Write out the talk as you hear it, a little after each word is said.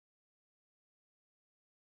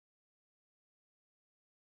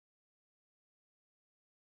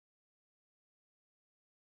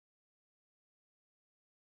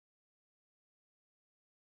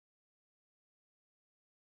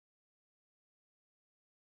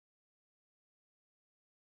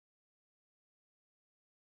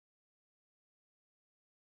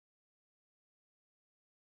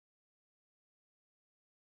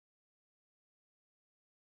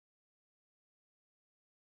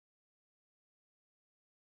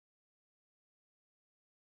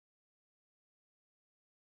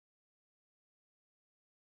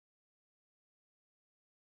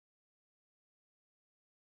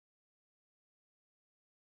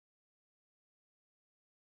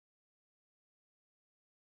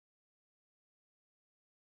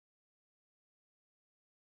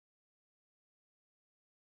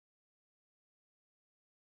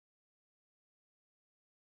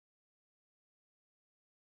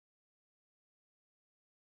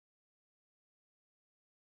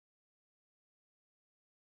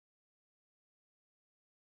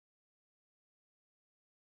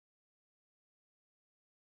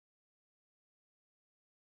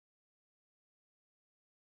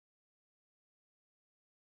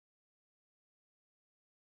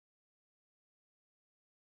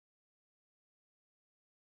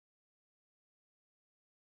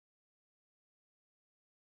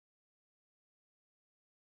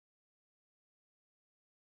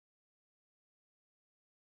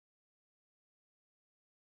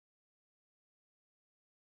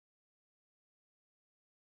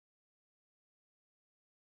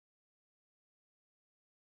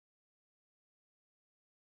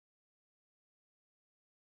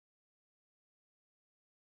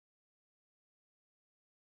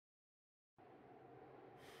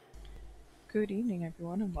Good evening,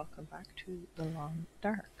 everyone, and welcome back to The Long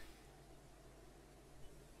Dark.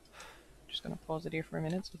 Just gonna pause it here for a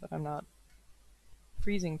minute so that I'm not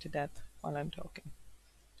freezing to death while I'm talking.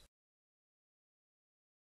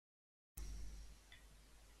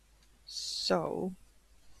 So,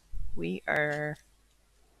 we are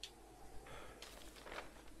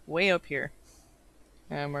way up here,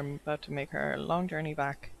 and we're about to make our long journey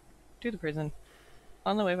back to the prison.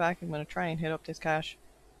 On the way back, I'm gonna try and hit up this cache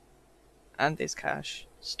and this cache.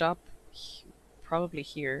 Stop probably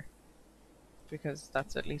here, because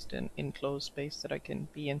that's at least an enclosed space that I can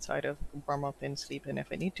be inside of, warm up in, sleep in if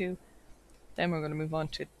I need to. Then we're going to move on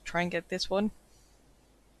to try and get this one.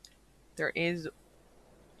 There is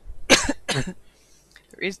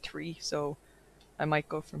 3, so I might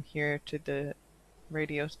go from here to the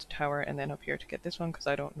radios to tower and then up here to get this one, because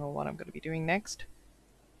I don't know what I'm going to be doing next,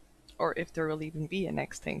 or if there will even be a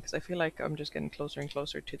next thing, because I feel like I'm just getting closer and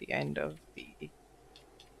closer to the end of the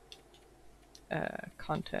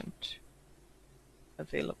content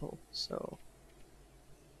available.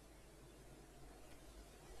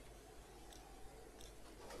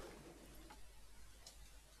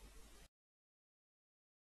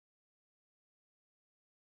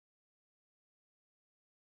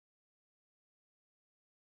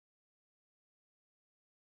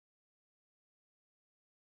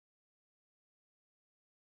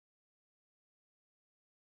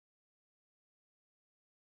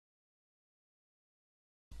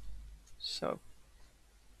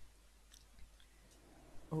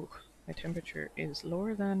 Oh, my temperature is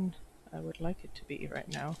lower than I would like it to be right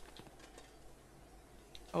now.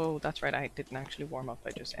 Oh, that's right, I didn't actually warm up,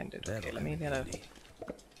 I just ended. Okay, let me get a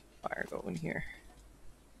fire going here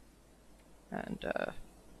and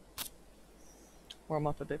warm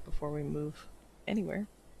up a bit before we move anywhere.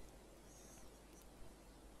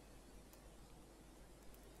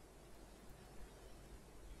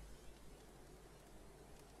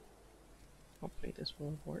 Hopefully this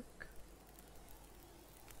will work.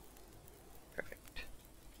 Perfect.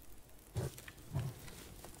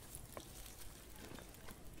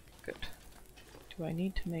 Good. Do I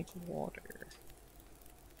need to make water?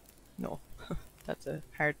 No. That's a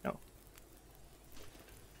hard no.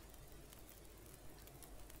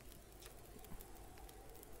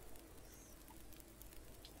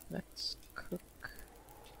 Let's cook.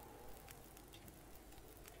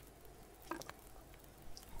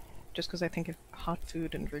 Just because I think if hot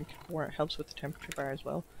food and drink warm helps with the temperature bar as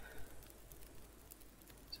well.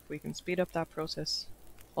 So if we can speed up that process,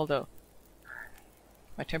 although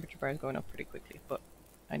my temperature bar is going up pretty quickly, but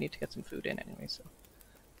I need to get some food in anyway, so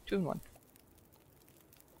 2 in 1.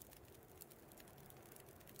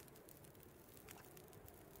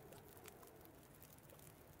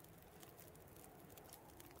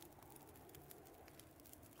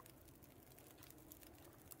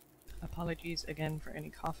 Apologies again for any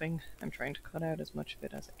coughing. I'm trying to cut out as much of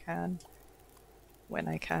it as I can. When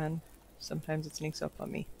I can. Sometimes it sneaks up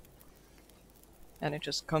on me. And it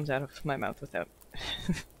just comes out of my mouth without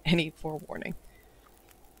any forewarning.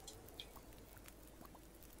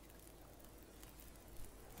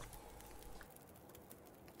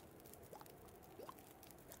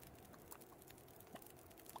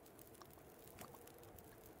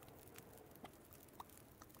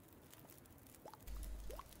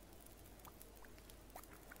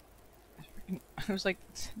 I was like,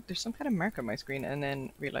 there's some kind of mark on my screen, and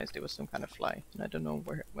then realized it was some kind of fly, and I don't know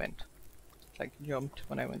where it went. It like jumped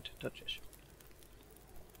when I went to touch it.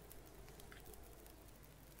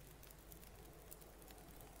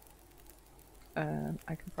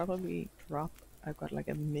 I can probably drop. I've got like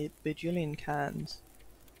a bajillion cans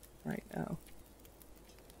right now,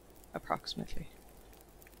 approximately.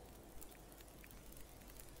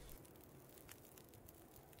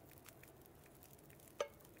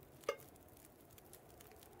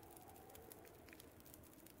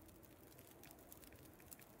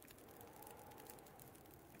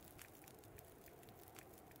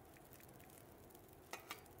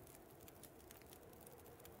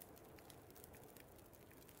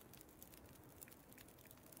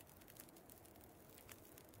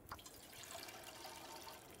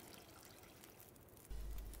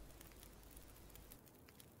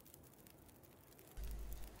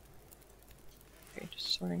 Okay,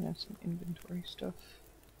 just sorting out some inventory stuff.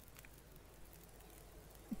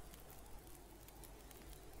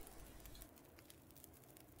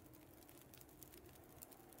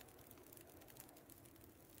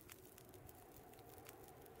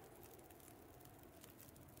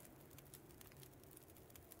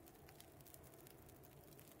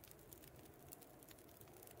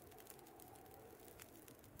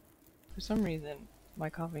 For some reason, my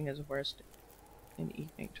coughing is worst in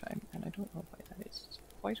evening time, and I don't know why that is. It's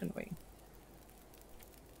quite annoying.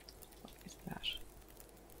 What is that?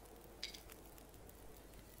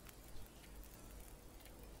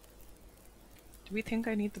 Do we think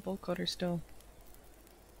I need the bolt cutter still?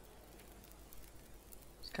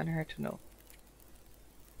 It's kind of hard to know.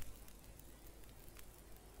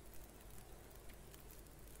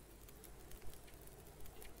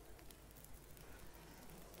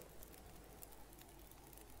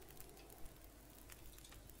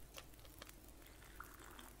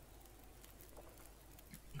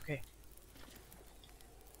 Okay.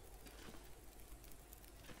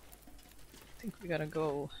 I think we gotta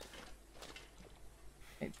go.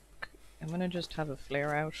 I'm gonna just have a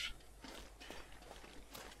flare out.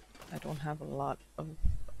 I don't have a lot of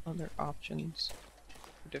other options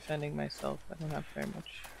for defending myself. I don't have very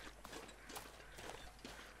much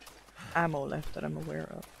ammo left that I'm aware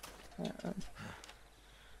of.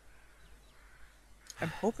 I'm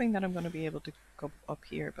hoping that I'm going to be able to go up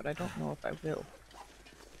here, but I don't know if I will.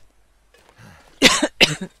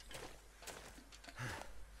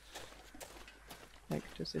 Like,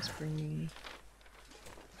 does this bring me...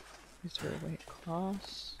 Is there a way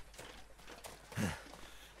across?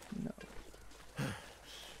 No.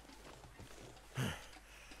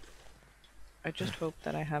 I just hope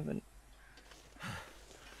that I haven't,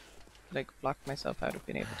 like, blocked myself out of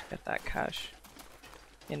being able to get that cache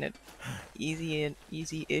in an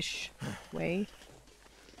easy-ish way.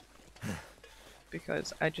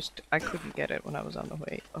 Because I couldn't get it when I was on the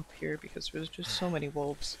way up here because there was just so many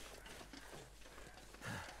wolves.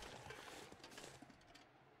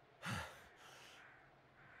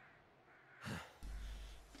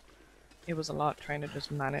 It was a lot trying to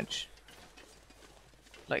just manage,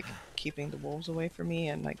 like, keeping the wolves away from me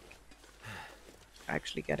and, like,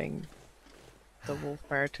 actually getting the wolf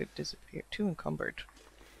bar to disappear. Too encumbered.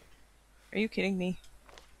 Are you kidding me?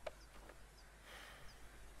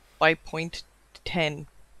 By point 10.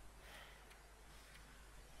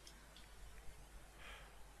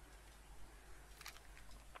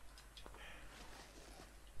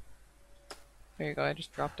 There you go, I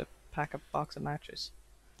just dropped a box of matches.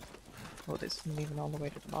 Oh, this isn't even all the way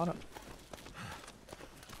to the bottom.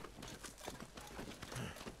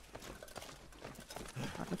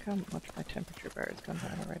 God, look how much my temperature bar has gone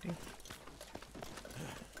down already.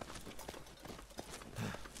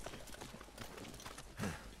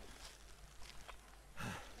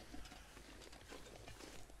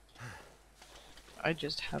 I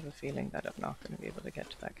just have a feeling that I'm not going to be able to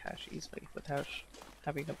get to that cache easily without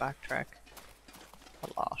having to backtrack a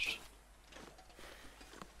lot.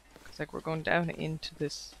 Because, like, we're going down into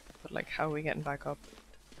this, but, like, how are we getting back up?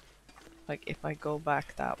 Like, if I go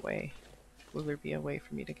back that way, will there be a way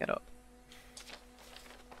for me to get up?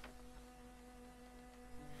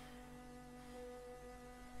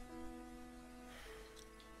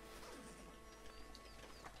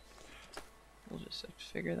 We'll just have to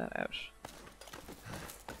figure that out.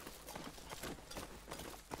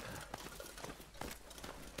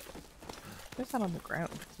 Why is that on the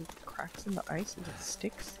ground? Is it cracks in the ice? Is it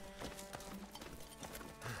sticks?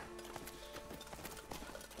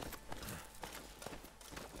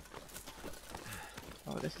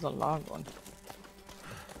 Oh, this is a long one.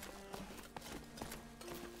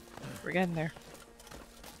 We're getting there.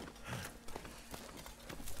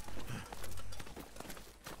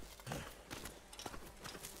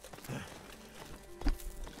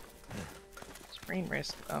 Sprain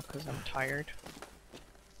wrist. Oh, because I'm tired.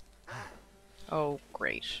 Oh,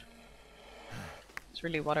 great. It's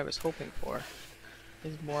really what I was hoping for.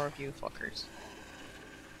 Is more of you fuckers.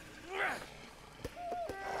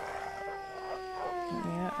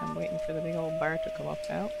 Yeah, I'm waiting for the big old bar to come up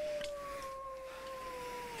now.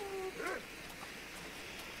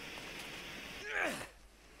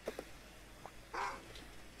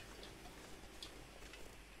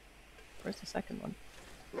 Where's the second one?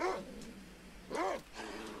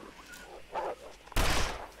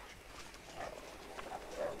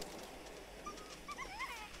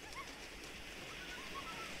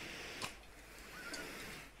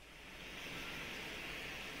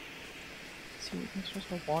 See, there's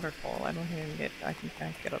just a waterfall. I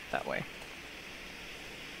can't get up that way.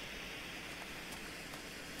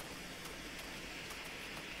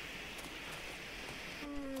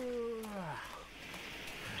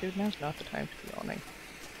 Dude, now's not the time to be yawning.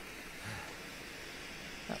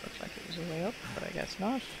 That looks like it was a way up, but I guess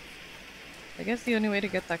not. I guess the only way to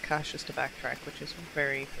get that cache is to backtrack, which is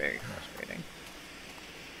very, very frustrating.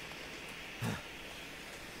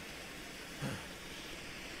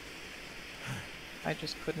 I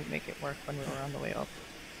just couldn't make it work when we were on the way up.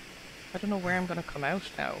 I don't know where I'm gonna come out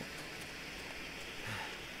now.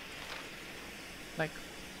 Like,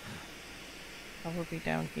 probably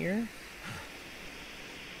down here.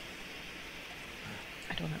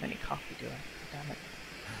 I don't have any coffee, do I? Damn it.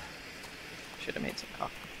 Should have made some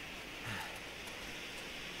coffee.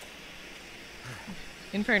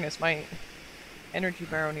 In fairness, my energy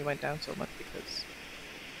bar only went down so much because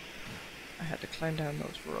I had to climb down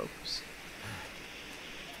those ropes.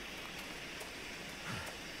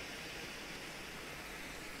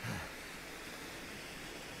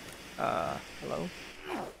 Hello?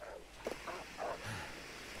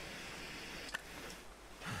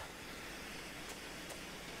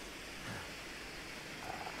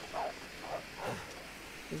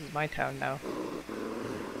 This is my town now.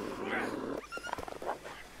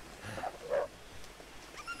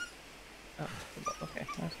 Oh, okay.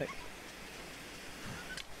 I was like...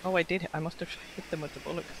 Oh, I did. I must have hit them with the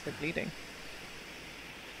bullet because they're bleeding.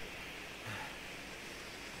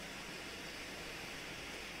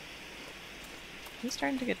 It's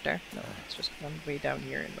starting to get dark. No, it's just because I'm way down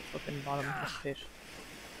here in the fucking bottom of this pit.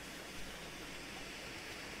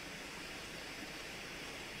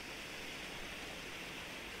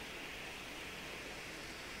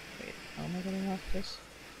 Wait, how am I getting off this?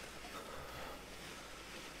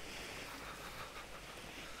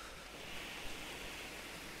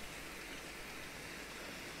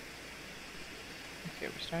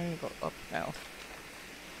 Okay, we're starting to go up now.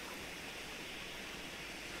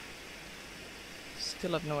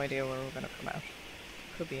 Still have no idea where we're gonna come out.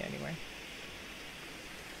 Could be anywhere.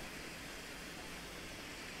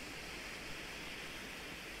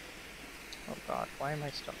 Oh god, why am I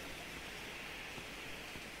stuck?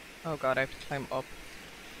 Oh god, I have to climb up.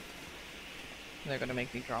 They're gonna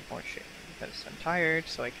make me drop more shit because I'm tired,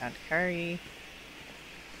 so I can't carry.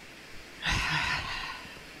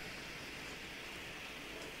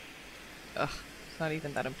 Ugh, it's not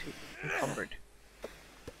even that I'm too encumbered.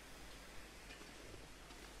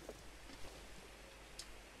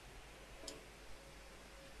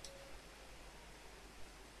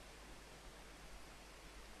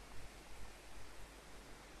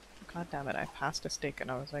 God damn it, I passed a stick and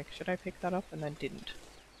I was like, should I pick that up? And then didn't.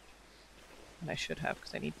 And I should have,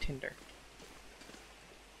 because I need tinder.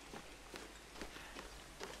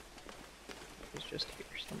 It was just here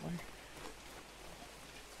somewhere.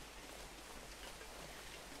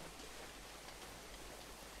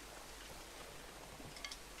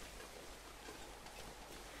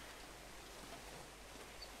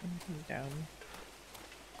 Anything down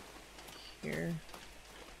here.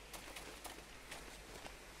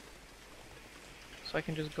 So I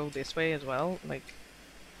can just go this way as well, like...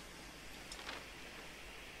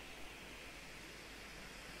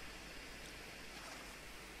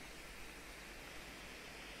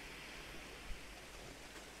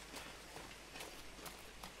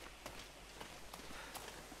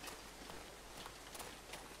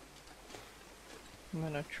 I'm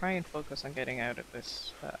gonna try and focus on getting out of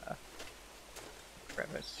this,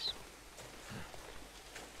 crevice.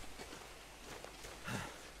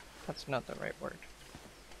 That's not the right word.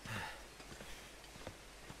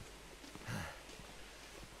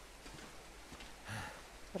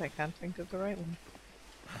 But I can't think of the right one.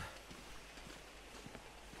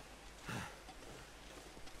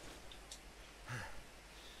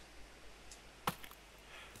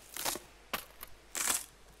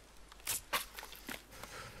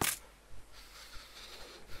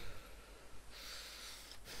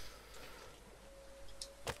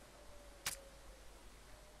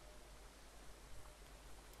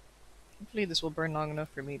 Hopefully this will burn long enough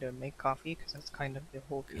for me to make coffee, because that's kind of the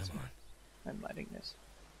whole reason I'm lighting this.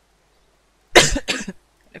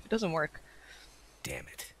 If it doesn't work... Damn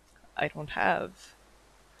it. I don't have...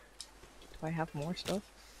 Do I have more stuff?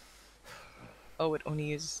 Oh, it only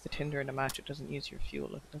uses the tinder and a match, it doesn't use your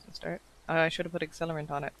fuel if it doesn't start. I should have put accelerant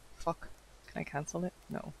on it. Fuck. Can I cancel it?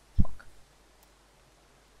 No. Fuck.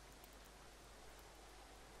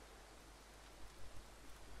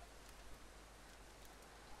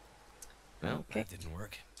 Well, Okay. that didn't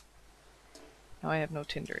work. Now I have no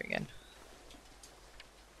tinder again.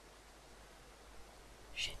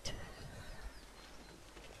 Shit.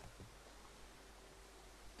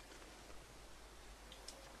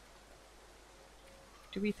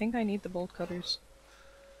 Do we think I need the bolt cutters?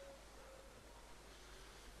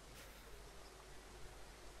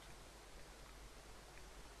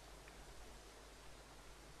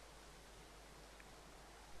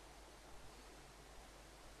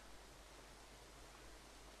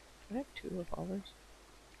 Do I have 2 revolvers?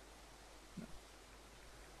 No.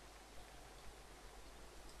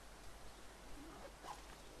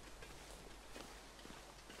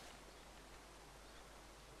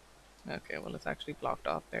 Okay, well it's actually blocked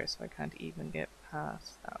off there, so I can't even get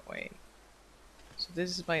pass that way. So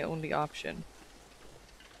this is my only option.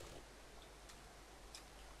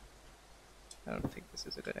 I don't think this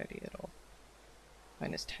is a good idea at all.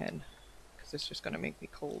 -10, because it's just gonna make me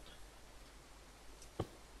cold.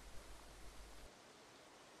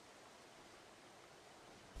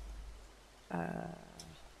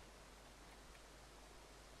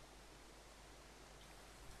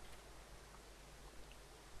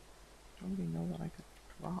 Don't really know what I could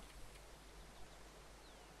drop.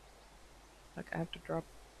 Like, I have to drop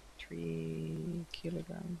 3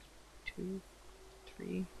 kilograms. 2,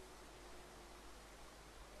 3.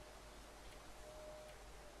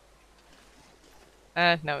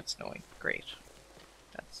 Now it's snowing. Great.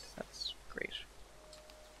 That's great.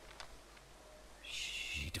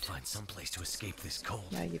 Need to find some place to escape this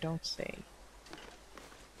cold. Yeah, you don't say.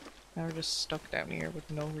 Now we're just stuck down here with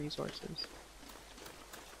no resources.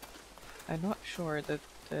 I'm not sure that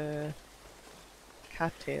the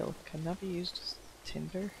cattail, can that be used as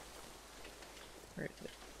tinder? Where is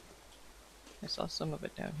it? I saw some of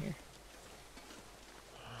it down here.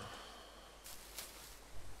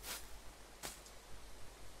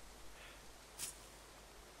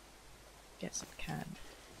 Yes, it can.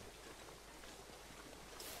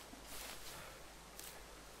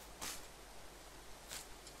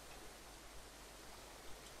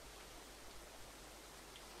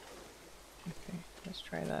 Okay, let's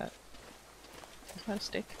try that. Is that a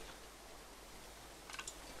stick?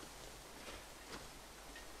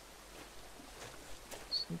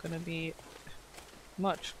 It's gonna be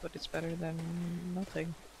much, but it's better than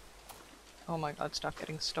nothing. Oh my god, stop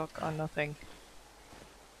getting stuck on nothing.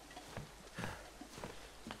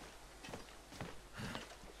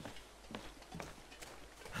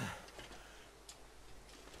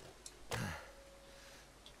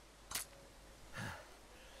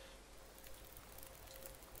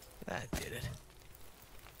 That did it.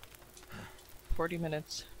 40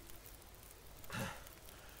 minutes.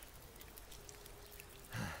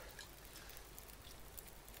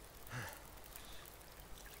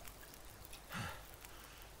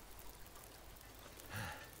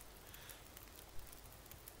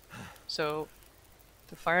 So,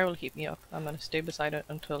 the fire will keep me up. I'm gonna stay beside it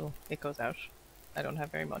until it goes out. I don't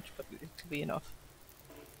have very much, but it'll be enough.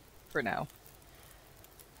 For now.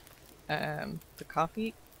 The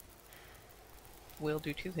coffee will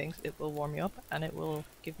do 2 things. It will warm me up, and it will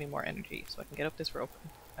give me more energy, so I can get up this rope.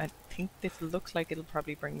 I think this looks like it'll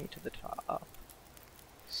probably bring me to the top.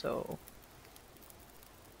 So,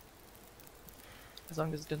 as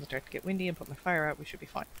long as it doesn't start to get windy and put my fire out, we should be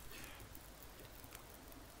fine.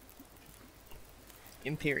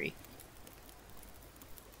 In theory.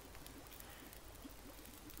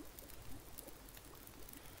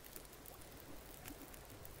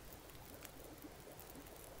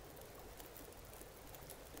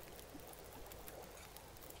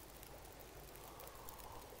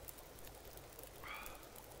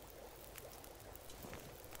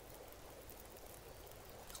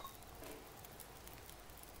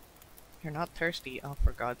 You're not thirsty? Oh,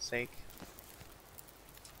 for God's sake.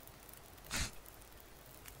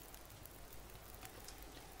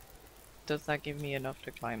 Does that give me enough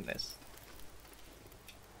to climb this?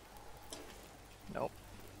 Nope.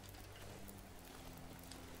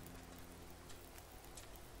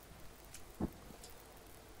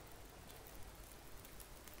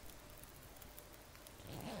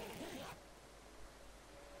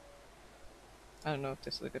 I don't know if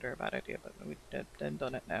this is a good or a bad idea, but we've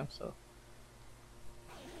done it now, so...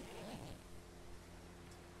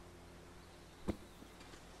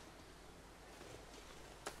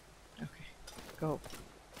 Okay, go.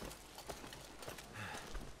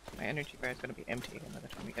 My energy bar is going to be empty again by the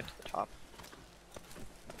time we get to the top.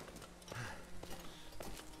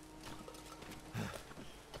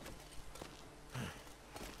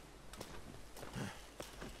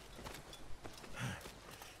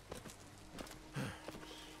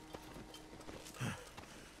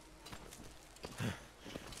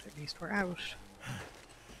 At least we're out.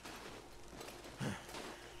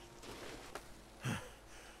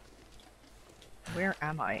 Where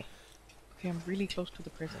am I? Okay, I'm really close to the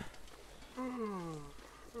prison.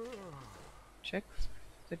 Check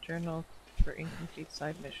the journal for incomplete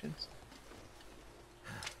side missions.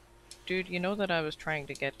 Dude, you know that I was trying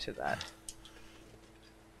to get to that.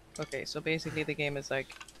 Okay, so basically the game is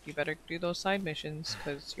like, you better do those side missions,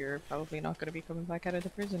 because you're probably not going to be coming back out of the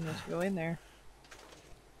prison once you go in there.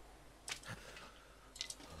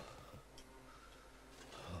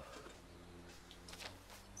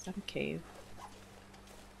 Is that a cave?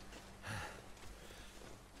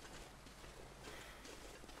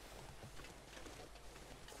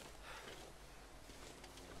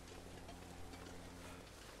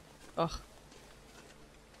 Ugh.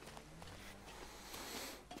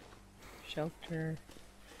 Shelter.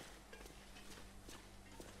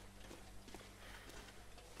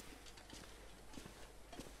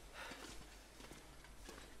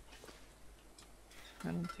 I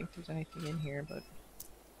don't think there's anything in here, but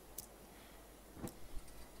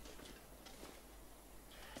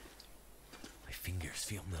My fingers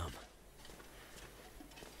feel numb.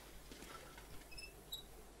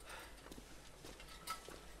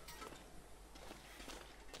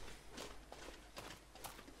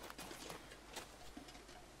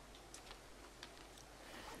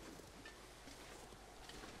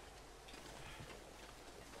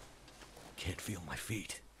 Can't feel my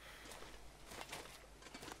feet.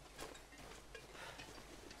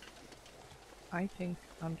 I think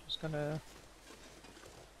I'm just gonna...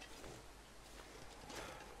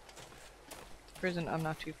 The prison, I'm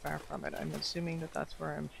not too far from it. I'm assuming that that's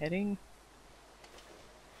where I'm heading.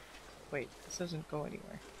 Wait, this doesn't go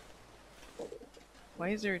anywhere. Why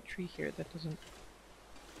is there a tree here that doesn't...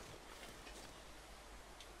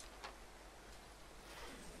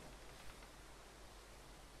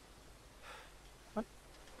 What?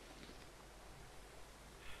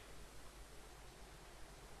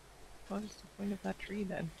 What is the point of that tree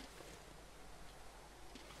then?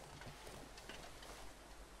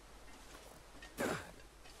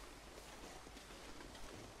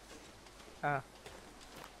 Ah.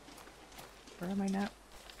 Where am I now?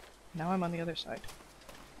 Now I'm on the other side.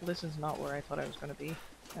 Well, this is not where I thought I was going to be,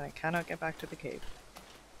 and I cannot get back to the cave.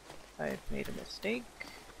 I've made a mistake.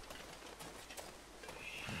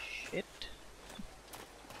 Shit.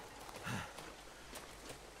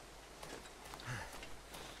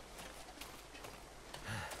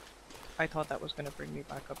 I thought that was going to bring me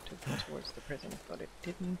back up towards the prison, but it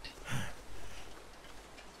didn't.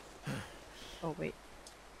 Oh, wait.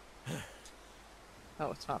 Oh,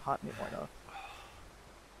 it's not hot anymore, though.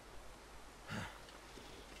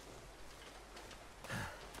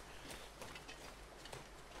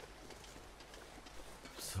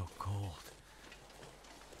 So cold.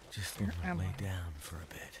 Just Where want to am lay I? down for a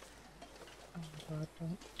bit. Oh god,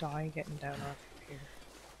 don't die getting down off here.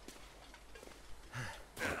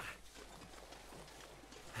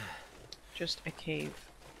 Just a cave.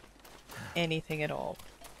 Anything at all.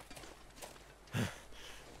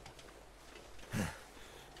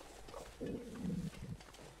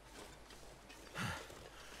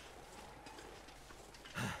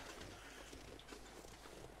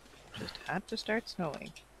 Just had to start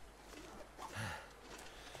snowing.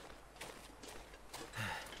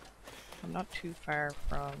 I'm not too far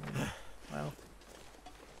from, well...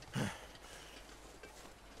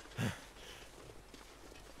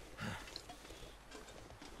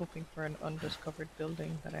 hoping for an undiscovered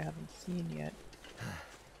building that I haven't seen yet.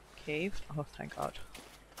 Cave? Oh, thank god.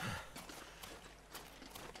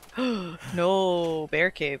 No! Bear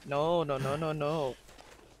cave! No, no, no, no, no.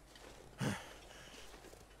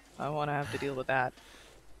 I don't want to have to deal with that.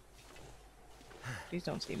 Please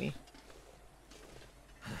don't see me.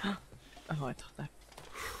 Oh, I thought that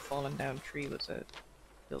fallen down tree was a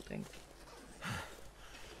building.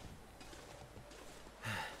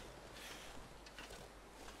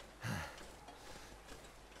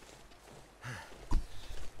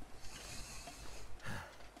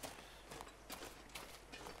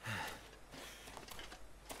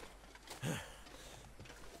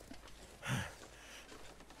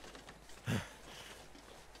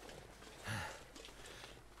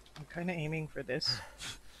 I'm kind of aiming for this.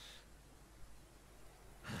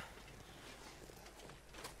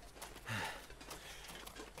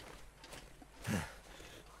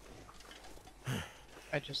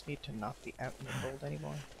 I just need to not be out in the cold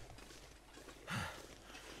anymore.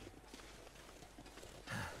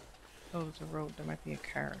 Oh, there's a road. There might be a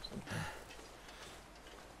car or something.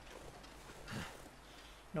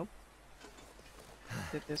 Nope.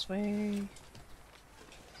 Is it this way?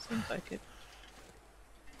 Seems like it.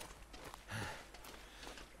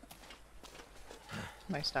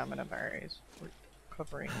 My stamina bar is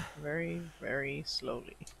recovering very, very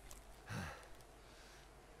slowly.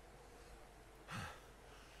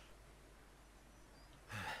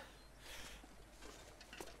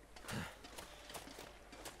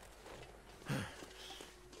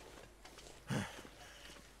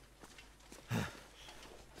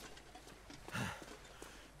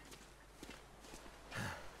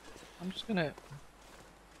 I'm just gonna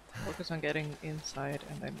focus on getting inside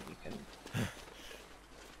and then we can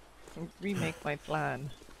remake my plan.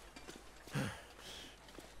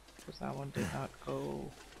 Because that one did not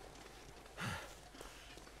go...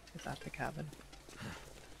 Is that the cabin?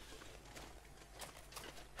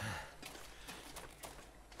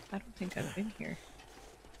 I don't think I've been here.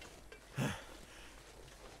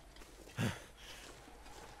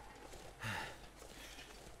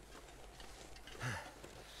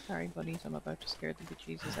 Sorry, buddies, I'm about to scare the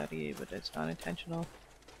bejesus out of you, but it's not intentional.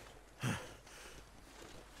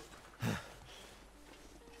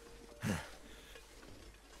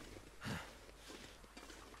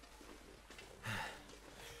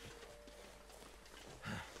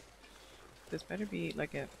 This better be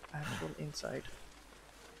like an actual inside.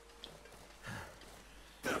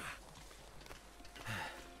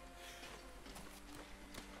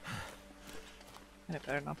 And it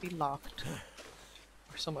better not be locked.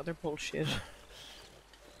 Or some other bullshit.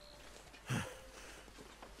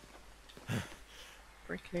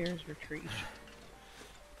 Bricklayer's Retreat.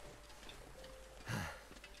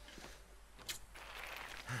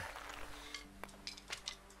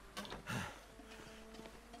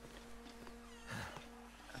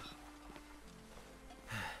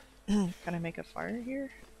 Can I make a fire here?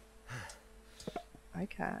 I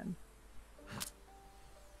can.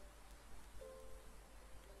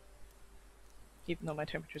 Even though my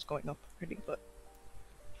temperature's going up pretty, but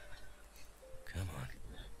Come on.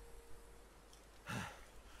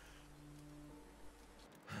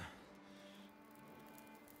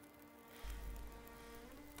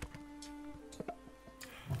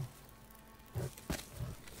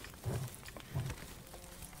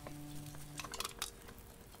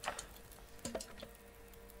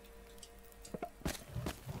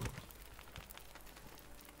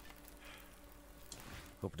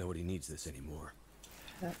 Hope nobody needs this anymore.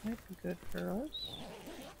 that might be good for us.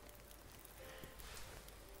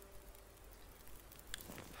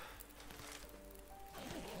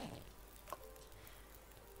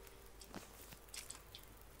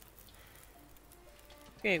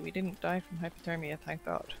 Okay, we didn't die from hypothermia, thank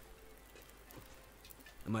God.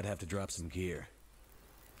 I might have to drop some gear.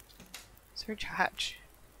 Search hatch.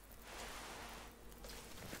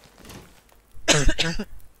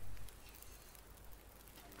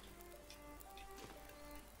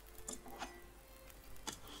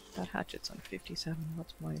 That hatchet's on 57,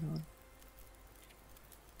 what's mine on?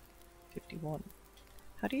 51.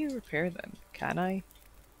 How do you repair them? Can I?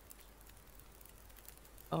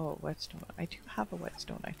 Oh, whetstone. I do have a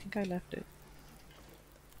whetstone. I think I left it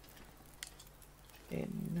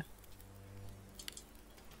in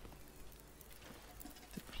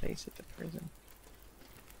the place at the prison.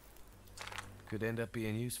 Could end up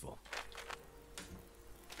being useful.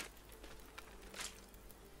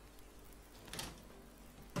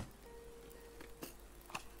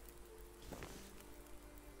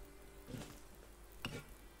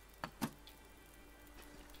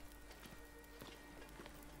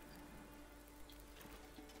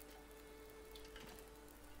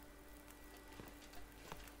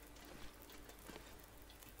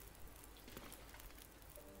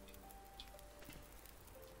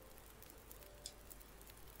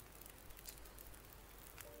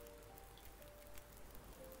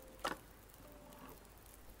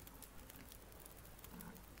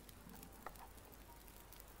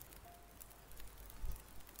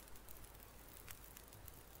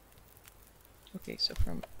 Okay, so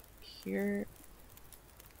from here,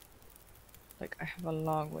 like, I have a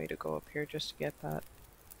long way to go up here just to get that.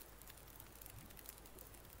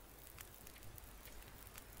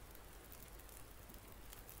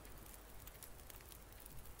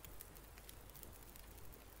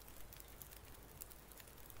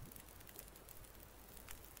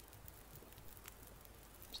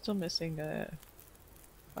 Still missing a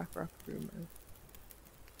Black Rock Rumor.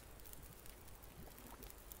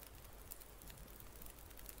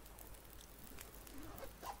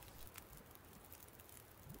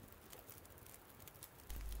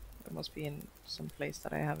 It must be in some place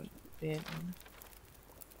that I haven't been.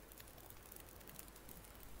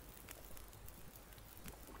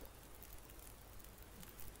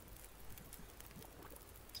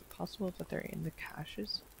 Is it possible that they're in the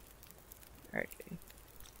caches? Hardly.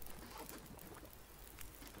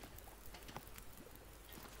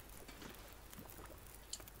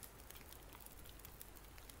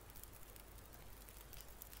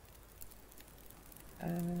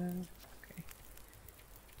 Okay.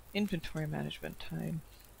 Inventory management time.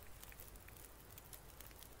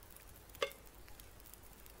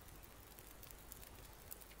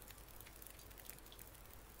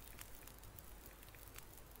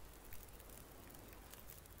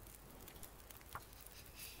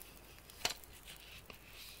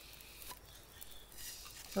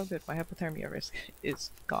 Oh good, my hypothermia risk is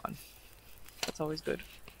gone. That's always good.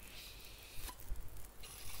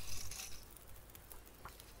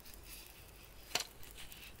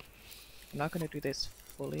 I'm not gonna do this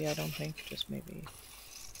fully, I don't think, just maybe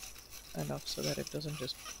enough so that it doesn't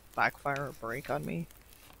just backfire or break on me.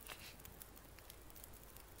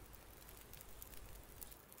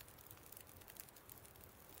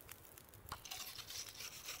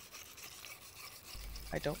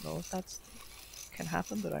 I don't know if that's can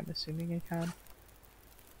happen, but I'm assuming it can.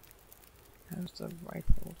 How's the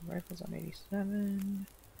rifle? The rifle's on 87.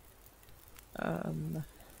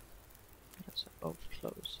 That's oh,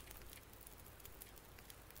 close.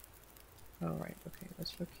 Alright, okay,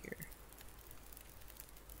 let's look here.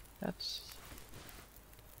 That's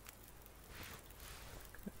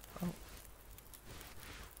good. Oh.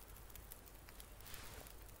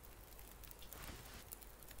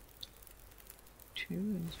 Two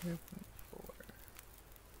and 0.4.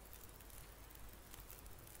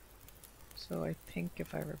 So I think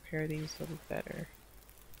if I repair these, they'll be better.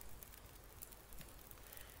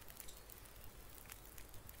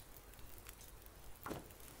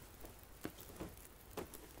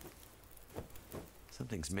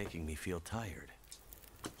 Something's making me feel tired.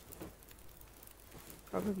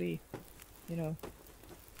 Probably, you know,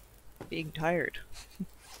 being tired.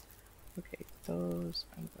 Okay, those,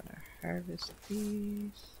 I'm gonna harvest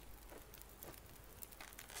these.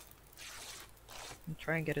 And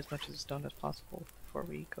try and get as much of this done as possible before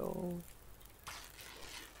we go.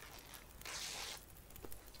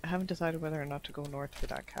 I haven't decided whether or not to go north for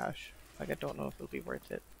that cache. Like, I don't know if it'll be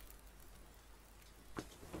worth it.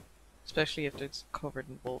 Especially if it's covered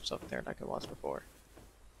in wolves up there like it was before.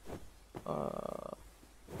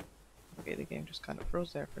 Okay, the game just kind of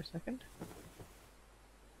froze there for a second.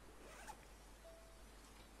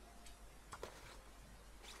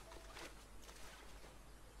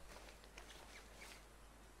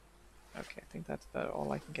 Okay, I think that's about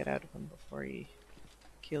all I can get out of him before he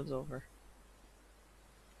keels over.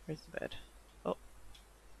 Where's the bed? Oh.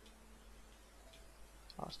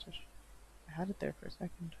 Lost it. I had it there for a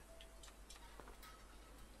second.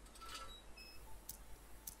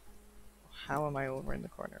 How am I over in the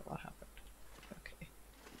corner? What happened? Okay.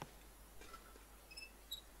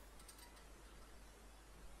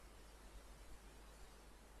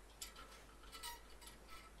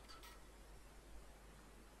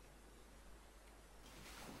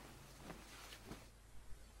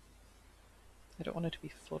 I don't want it to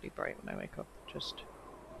be fully bright when I wake up. Just...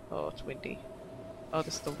 Oh, it's windy. Oh,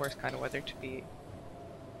 this is the worst kind of weather to be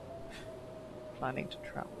planning to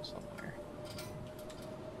travel somewhere.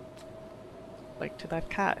 Like to that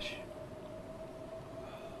cache.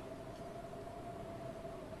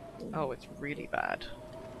 Oh, it's really bad.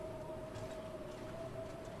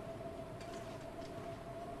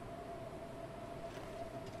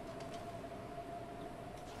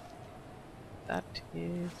 That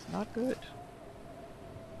is not good.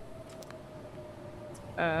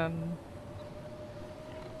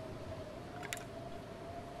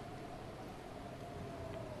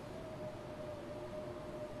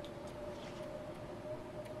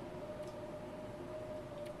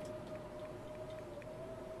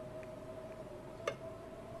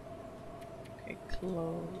 Okay,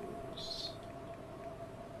 close.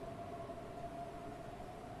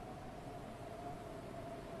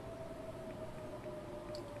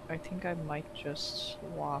 I think I might just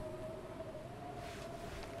swap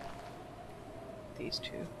these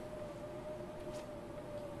two.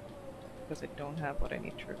 Because I don't have what I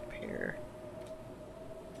need to repair.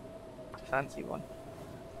 The fancy one.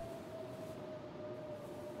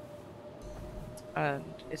 And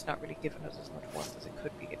it's not really giving us as much warmth as it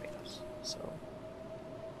could be giving us, so...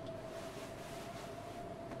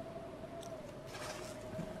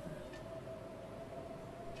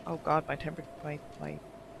 Oh god, my temperature, I'm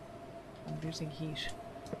losing heat.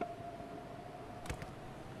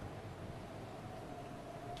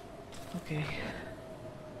 Okay.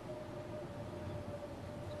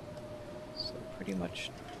 So pretty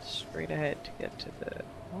much straight ahead to get to the...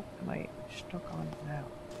 What am I stuck on now?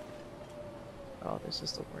 Oh, this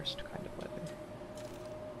is the worst kind of weather.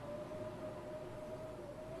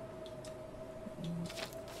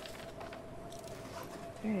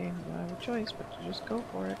 Okay, I don't have a choice but to just go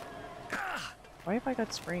for it. Why have I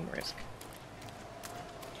got spraying risk?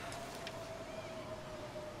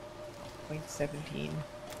 0.17.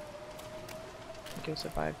 I do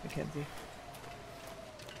survive, Mackenzie.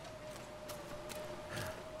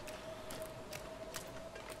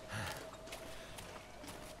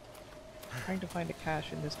 Trying to find a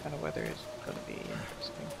cache in this kind of weather is gonna be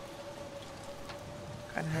interesting.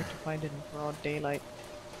 Kinda hard to find it in broad daylight.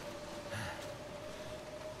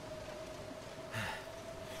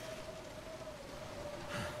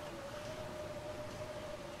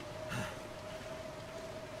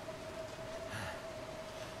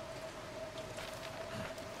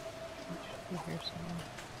 Be here somewhere.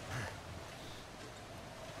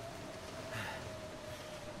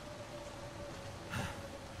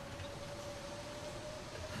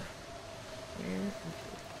 Where is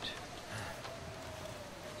it?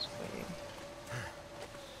 This way.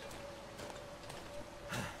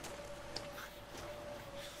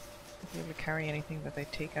 I'll be able to carry anything that they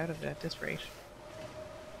take out of it at this rate.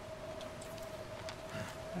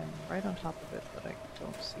 I'm right on top of it, but I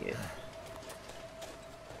don't see it.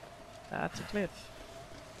 That's a cliff.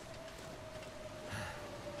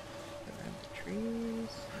 Around the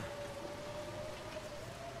trees.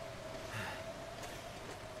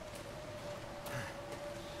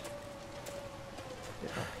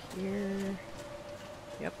 Bit up here.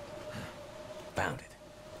 Yep. Found it.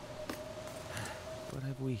 What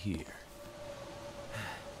have we here?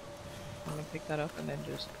 I'm gonna pick that up and then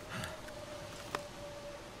just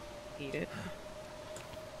eat it.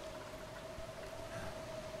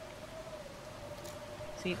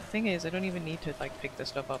 See, the thing is, I don't even need to like pick this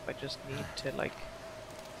stuff up. I just need to like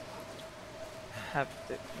have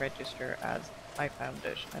the register as I found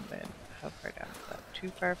it, and then how far down is that? Too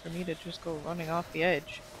far for me to just go running off the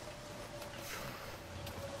edge.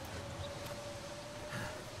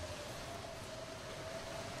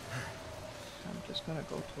 I'm just gonna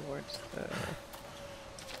go towards the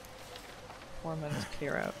foreman's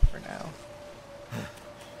clear out for now.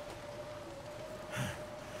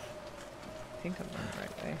 I think I'm on the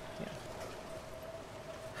right way. Yeah.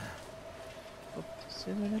 Oh, this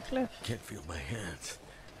isn't a cliff. Can't feel my hands.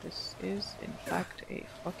 This is, in fact, a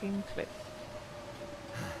fucking cliff.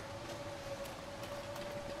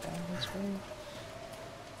 Down this way.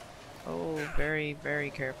 Oh, very,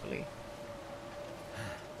 very carefully.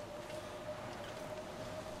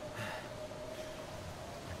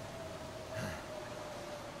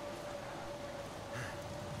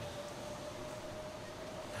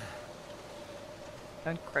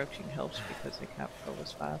 And crouching helps because they can't go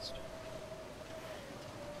as fast.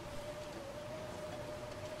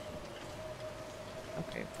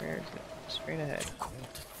 Okay, where is it? Straight ahead. Too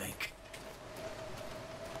cold to think.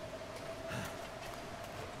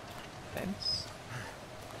 Fence.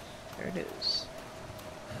 There it is.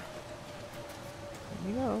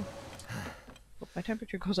 There we go. Hope my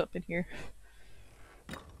temperature goes up in here.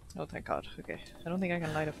 Oh, thank God. Okay. I don't think I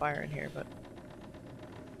can light a fire in here, but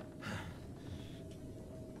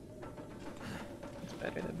it's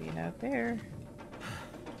better than being out there.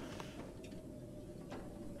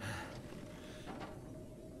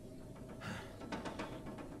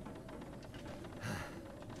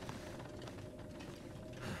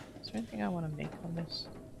 Is there anything I want to make on this?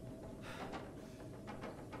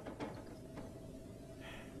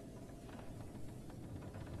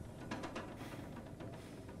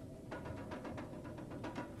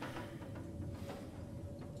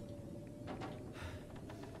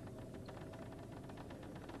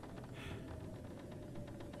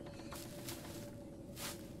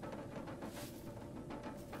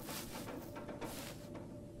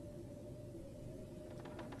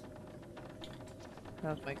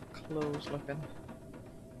 How's my clothes looking?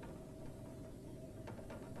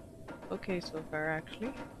 Okay so far,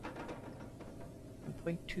 actually. I'm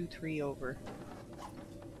 0.23 over.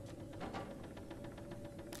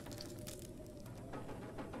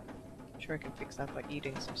 I'm sure I can fix that by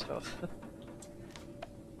eating some stuff.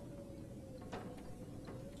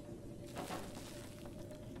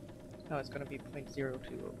 Oh, it's gonna be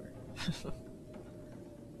 0.02 over. Is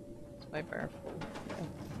my bar full? Yeah.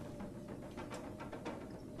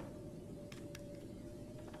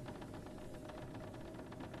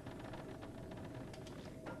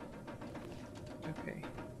 Okay.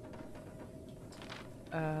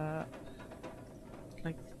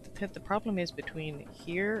 Like, the problem is between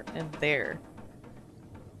here and there.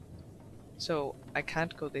 So, I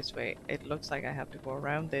can't go this way. It looks like I have to go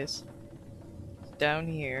around this, down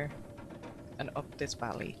here, and up this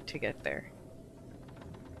valley to get there.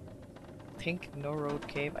 I think No Road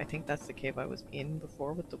Cave. I think that's the cave I was in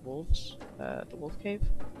before with the wolves. The wolf cave.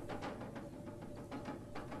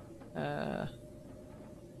 I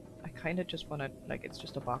kind of just want to, like, it's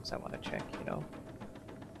just a box I want to check, you know?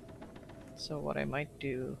 So what I might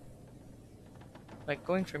do, like,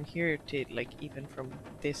 going from here to, like, even from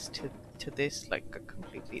this to this, like,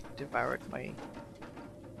 completely devoured my,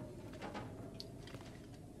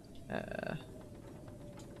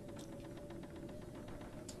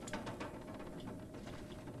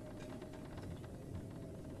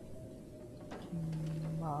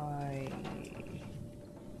 my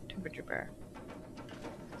temperature bar.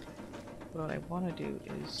 What I want to do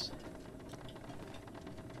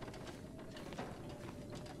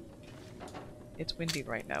It's windy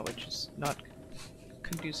right now, which is not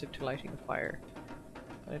conducive to lighting a fire.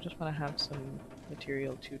 But I just want to have some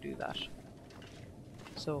material to do that.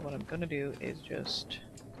 So what I'm gonna do is just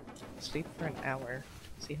sleep for an hour,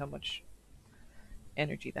 see how much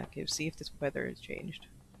energy that gives, see if this weather has changed.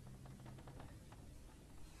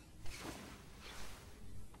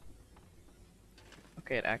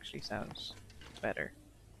 Okay, it actually sounds better.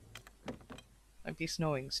 Might be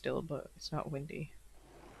snowing still, but it's not windy.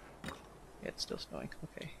 Yeah, it's still snowing.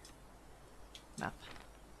 Okay. Map.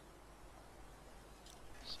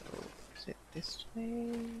 So, is it this way?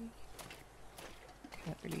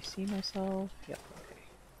 Can't really see myself. Yep, okay.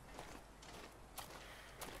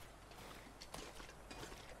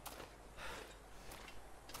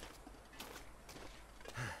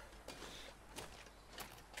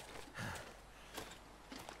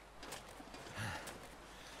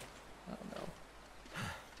 Oh no.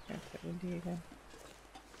 Can't get windy again.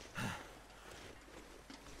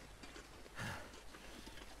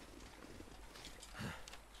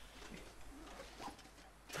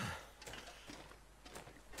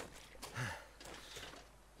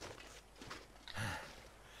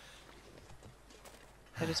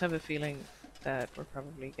 I just have a feeling that we're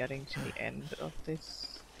probably getting to the end of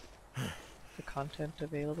this, the content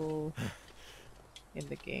available in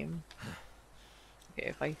the game. Okay,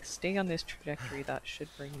 if I stay on this trajectory, that should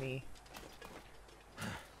bring me...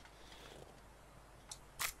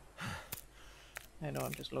 I know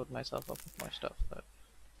I'm just loading myself up with more stuff, but...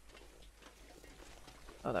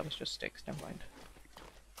 Oh, that was just sticks, never mind.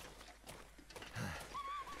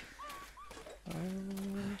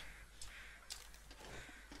 I'm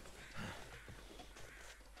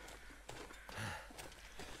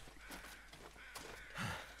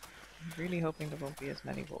really hoping there won't be as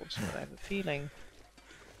many wolves, but I have a feeling...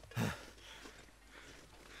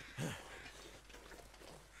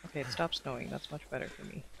 Okay, it stopped snowing, that's much better for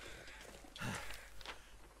me.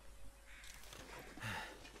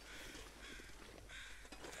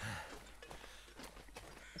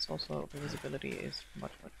 It's also, the visibility is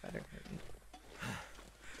much better for me.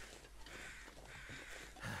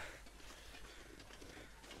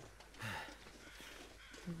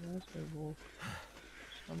 Where's the wolf?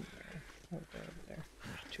 Somewhere. Oh, there, over there.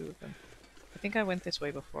 There's two of them. I think I went this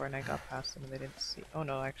way before and I got past them and they didn't see... Oh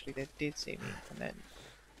no, actually they did see me, and then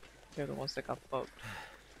they're the ones that got bugged.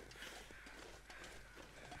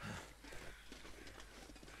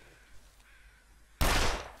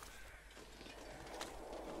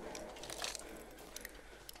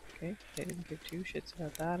 Okay, they didn't give two shits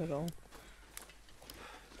about that at all.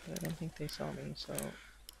 But I don't think they saw me, so...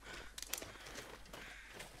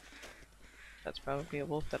 That's probably a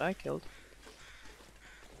wolf that I killed.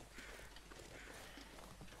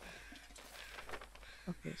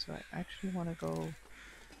 Okay, so I actually want to go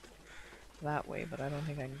that way, but I don't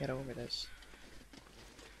think I can get over this.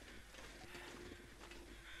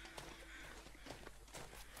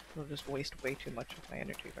 It'll just waste way too much of my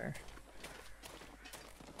energy bar.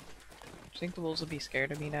 I think the wolves will be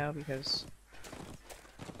scared of me now because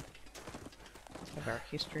of our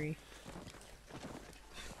history.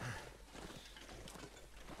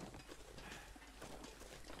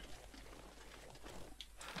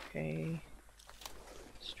 Okay,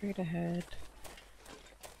 straight ahead.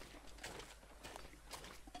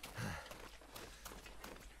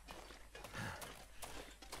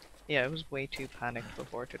 Yeah, I was way too panicked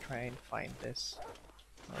before to try and find this.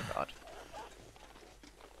 Oh god.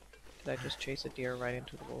 Did I just chase a deer right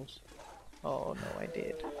into the wolves? Oh no, I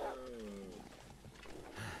did.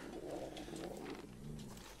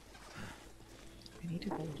 I need to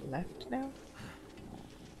go left now?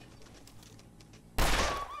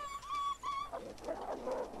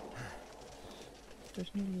 There's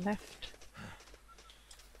no left.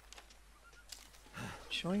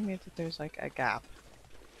 It's showing me that there's like a gap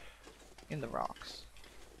in the rocks.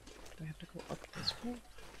 Do I have to go up this way?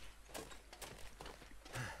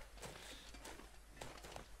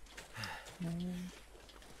 No.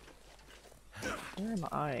 Where am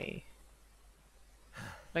I?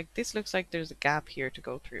 Like, this looks like there's a gap here to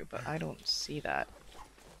go through, but I don't see that.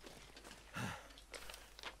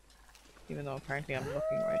 Even though apparently I'm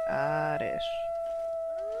looking right at it.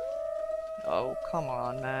 Oh, come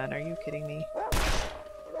on, man. Are you kidding me?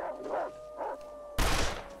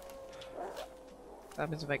 What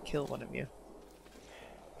happens if I kill one of you?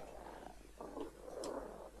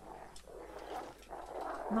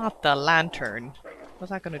 Not the lantern. What's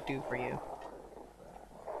that gonna do for you?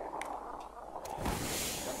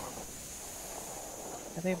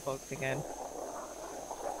 Are they bugged again? I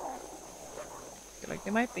feel like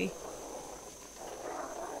they might be.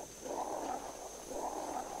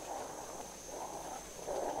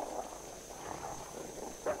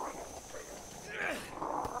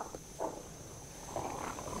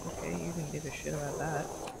 shit about that.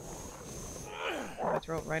 If I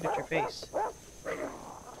throw it right at your face.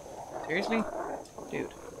 Seriously?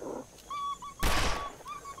 Dude.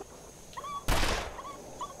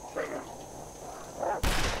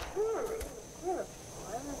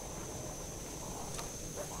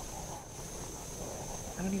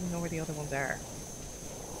 I don't even know where the other ones are.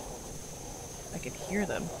 I can hear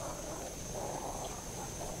them.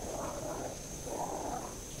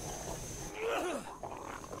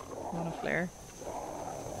 Want a flare?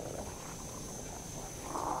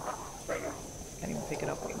 Can't even pick it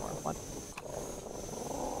up anymore. What?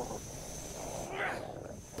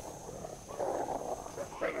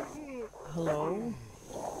 Hello?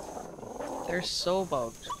 They're so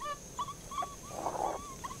bugged.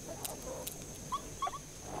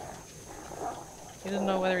 He doesn't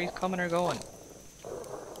know whether he's coming or going.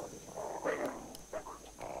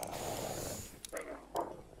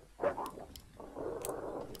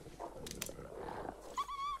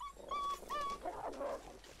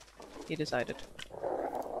 He decided.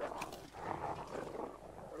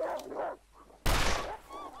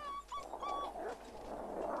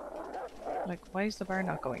 Like, why is the bar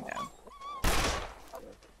not going down?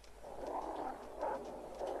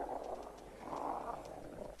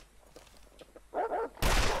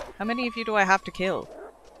 How many of you do I have to kill?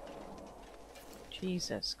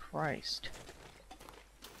 Jesus Christ.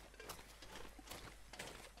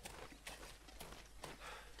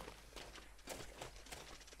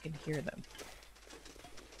 I can hear them.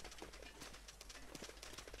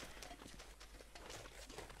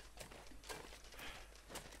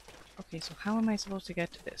 Okay, so how am I supposed to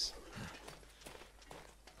get to this?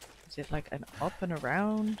 Is it like an up and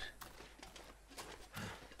around?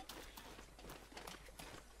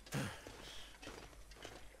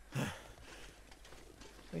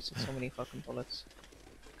 Wasted so many fucking bullets.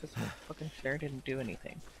 Because the fucking flare didn't do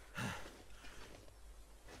anything.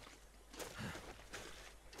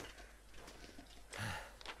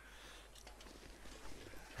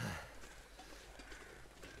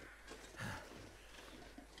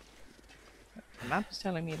 The map is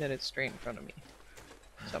telling me that it's straight in front of me.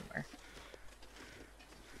 Somewhere.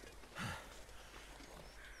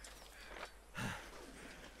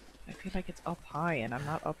 I feel like it's up high and I'm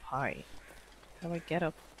not up high. How do I get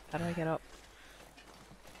up? How do I get up?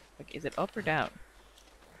 Like, is it up or down?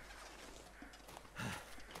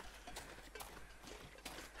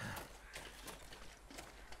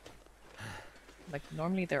 Like,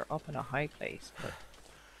 normally they're up in a high place, but...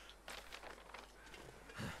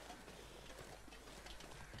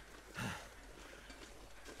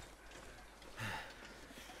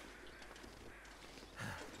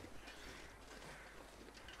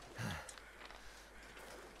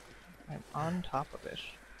 I'm on top of it.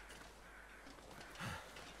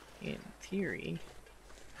 In theory.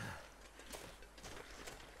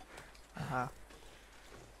 Aha.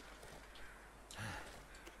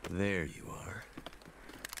 There you are.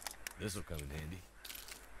 This'll come in handy.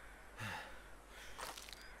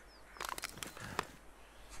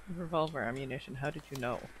 Revolver ammunition, how did you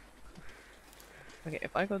know? Okay,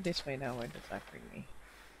 if I go this way now, where does that bring me?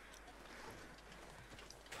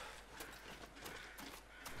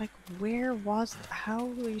 Like, where was... How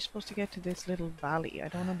are you supposed to get to this little valley? I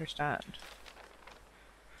don't understand.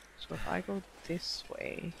 So if I go this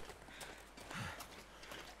way...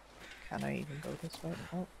 Can I even go this way?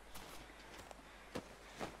 Oh.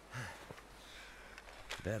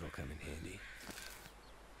 That'll come in handy.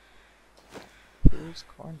 Fool's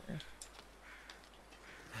Corner.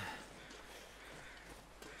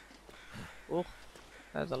 Oh,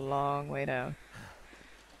 that's a long way down.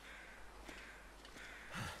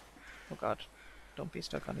 Oh god, don't be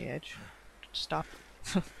stuck on the edge. Stop.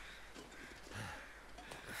 I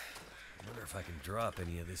wonder if I can drop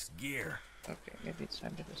any of this gear. Okay, maybe it's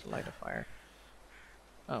time to just light a fire.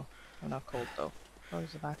 Oh, I'm not cold though. Oh,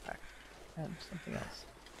 there's a backpack. And something else.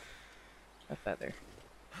 A feather.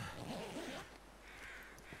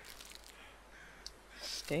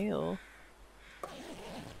 Stale?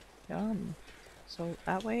 Yum. So,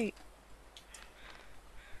 that way...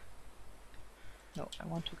 No, I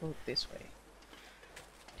want to go this way.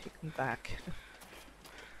 Take me back.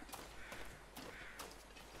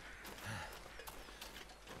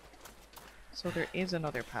 So there is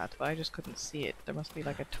another path, but I just couldn't see it. There must be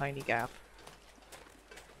like a tiny gap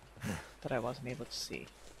that I wasn't able to see.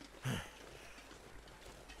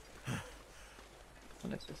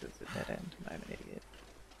 Unless this is a dead end and I'm an idiot.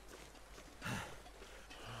 Can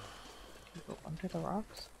you go under the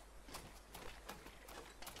rocks?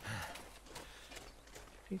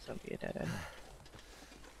 Please don't be a dead end.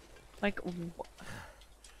 Like,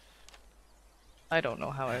 I don't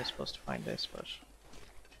know how I was supposed to find this, but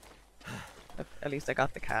at least I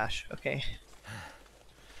got the cash. Okay.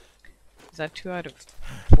 Is that 2 out of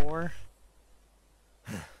 4?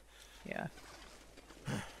 Yeah.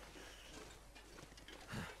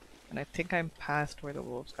 And I think I'm past where the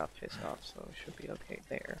wolves got pissed off, so it should be okay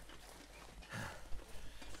there.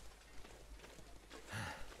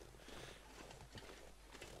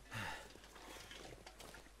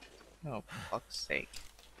 Oh, for fuck's sake.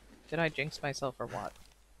 Did I jinx myself or what?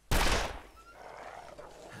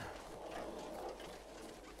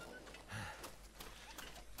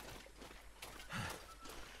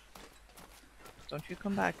 Don't you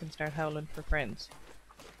come back and start howling for friends.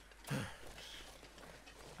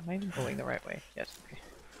 Am I even going the right way? Yes, okay.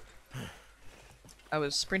 I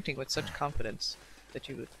was sprinting with such confidence that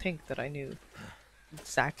you would think that I knew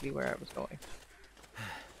exactly where I was going.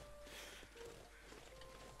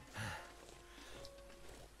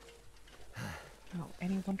 Oh,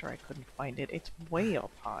 any wonder I couldn't find it. It's way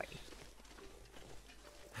up high.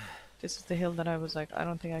 This is the hill that I was like, I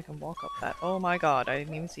don't think I can walk up that. Oh my god, I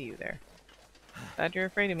didn't even see you there. Glad you're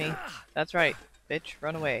afraid of me. That's right, bitch,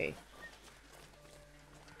 run away.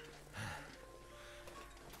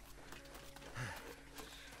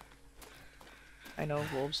 I know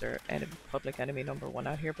wolves are public enemy #1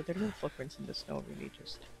 out here, but their little footprints in the snow really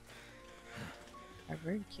just are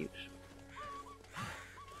very cute.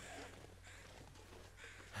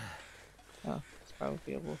 Oh, it's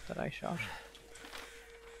probably a wolf that I shot.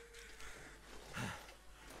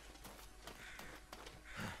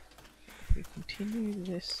 If we continue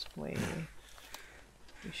this way,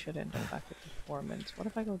 we should end up back at the foreman's. What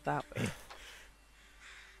if I go that way?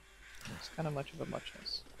 It's kind of much of a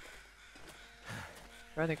muchness.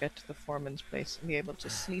 I'd rather get to the foreman's place and be able to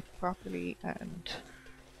sleep properly and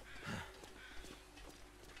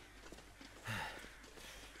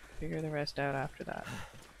figure the rest out after that.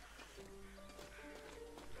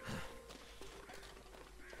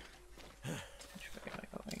 Which way am I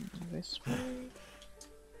going? This way?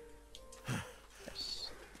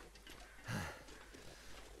 Yes.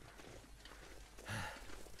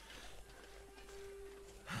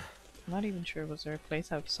 I'm not even sure, was there a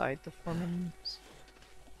place outside the foreman's?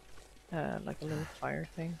 Like a little fire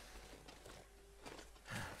thing?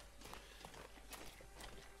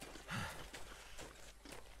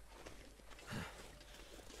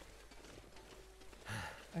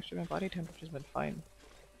 Actually, my body temperature's been fine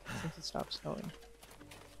since it stopped snowing.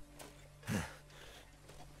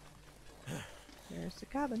 There's the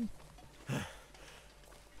cabin.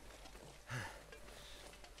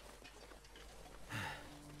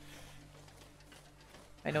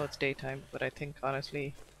 I know it's daytime, but I think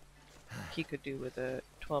honestly he could do with a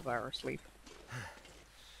 12-hour sleep.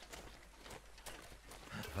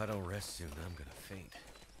 If I don't rest soon, I'm gonna faint.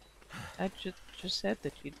 I just said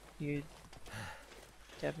that you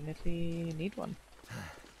definitely need one.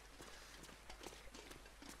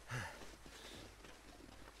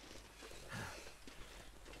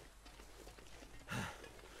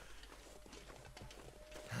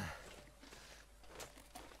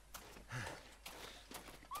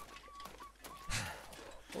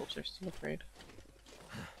 Wolves are still afraid.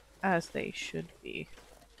 As they should be.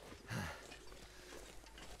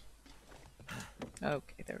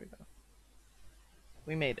 Okay, there we go.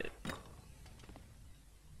 We made it.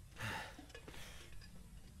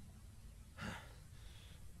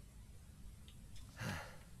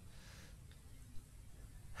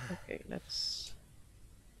 Okay, let's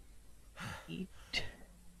eat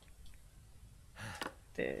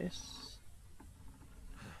this.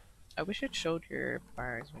 I wish it showed your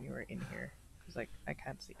bars when you were in here, because like I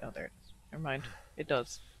can't see. Oh, there it is. Never mind. It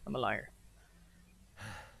does. I'm a liar.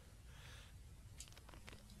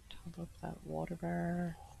 Top up that water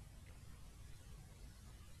bar.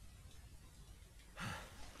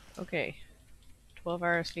 Okay.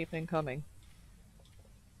 12-hour sleep incoming.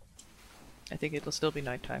 I think it'll still be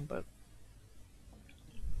nighttime, but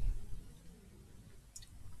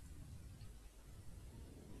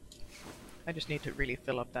I just need to really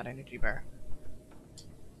fill up that energy bar.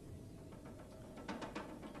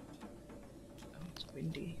 Oh, it's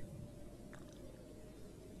windy.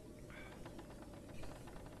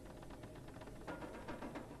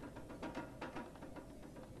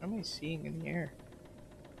 What am I seeing in the air?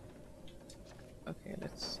 Okay,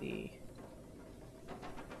 let's see.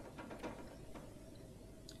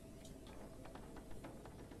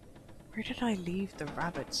 Where did I leave the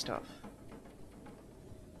rabbit stuff?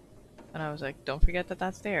 And I was like, don't forget that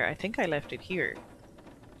that's there. I think I left it here.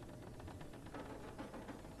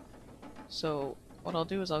 So what I'll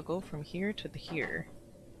do is I'll go from here to here.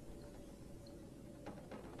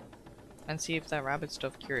 and see if that rabbit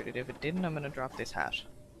stuff cured it. If it didn't, I'm gonna drop this hat.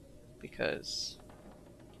 Because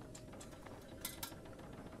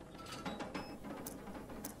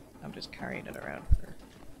I'm just carrying it around for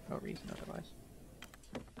no reason otherwise.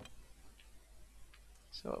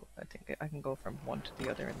 So I think I can go from one to the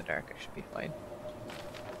other in the dark. I should be fine.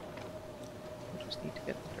 I just need to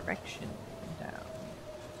get the direction down.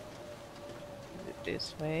 Is it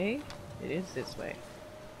this way? It is this way.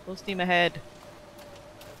 Full steam ahead.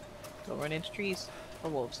 Don't run into trees or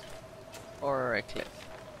wolves or a cliff.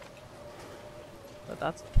 But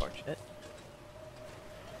that's unfortunate.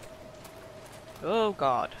 Oh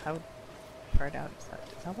god, how far down is that?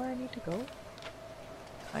 Is that where I need to go?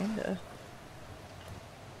 Kinda.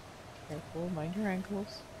 Careful, mind your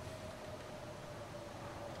ankles.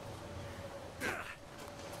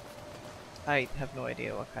 I have no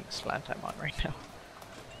idea what kind of slant I'm on right now.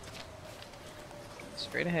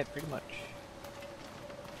 Straight ahead, pretty much.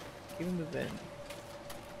 Keep moving.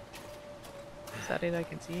 Is that it I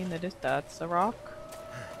can see in the distance? That's a rock?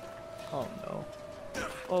 Oh no.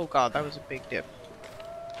 Oh god, that was a big dip.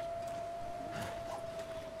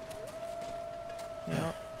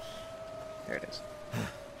 Yeah. There it is.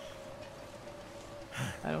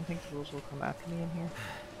 I don't think the wolves will come after me in here.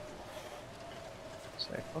 So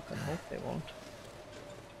I fucking hope they won't.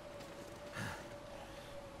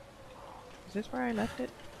 Is this where I left it?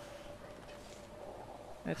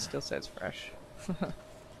 It still says fresh. I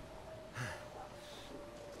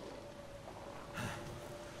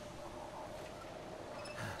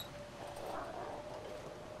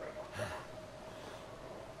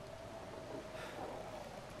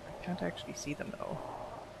can't actually see them though.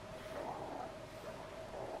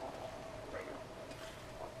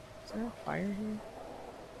 Is there a fire here?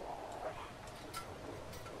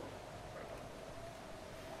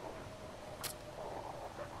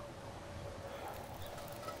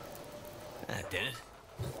 That did it.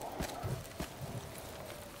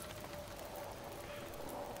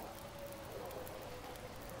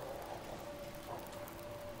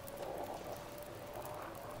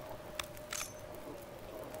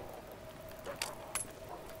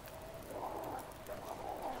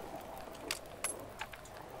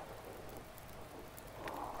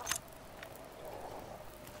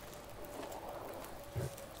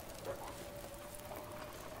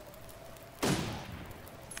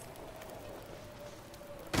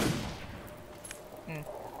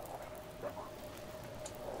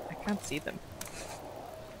 I can't see them.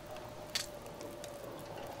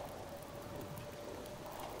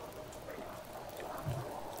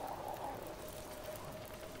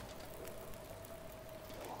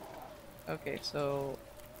 Okay, so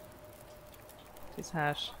this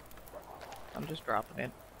hash, I'm just dropping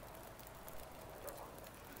it.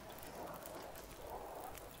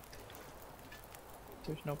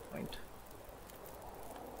 There's no point.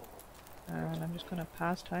 And I'm just gonna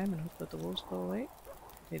pass time and hope that the wolves go away.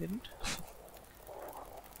 They didn't.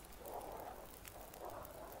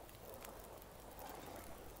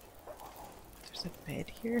 There's a bed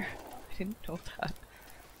here? I didn't know that.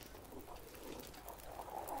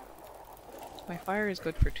 My fire is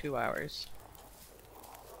good for 2 hours.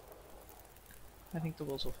 I think the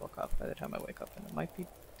wolves will fuck off by the time I wake up, and it might be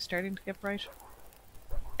starting to get bright.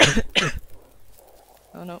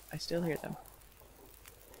 Oh no, I still hear them.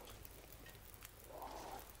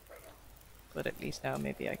 But at least now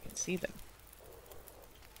maybe I can see them.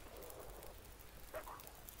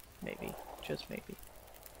 Maybe. Just maybe.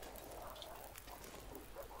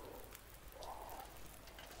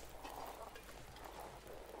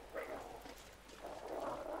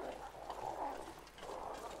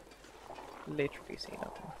 Literally see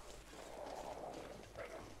nothing.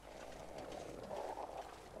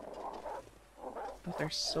 But they're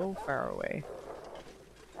so far away.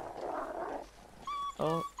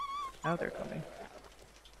 Oh, now they're coming.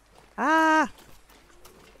 Ah!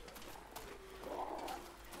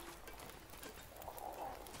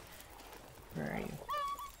 Where are you?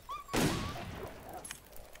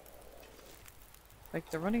 Like,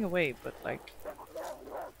 they're running away, but like...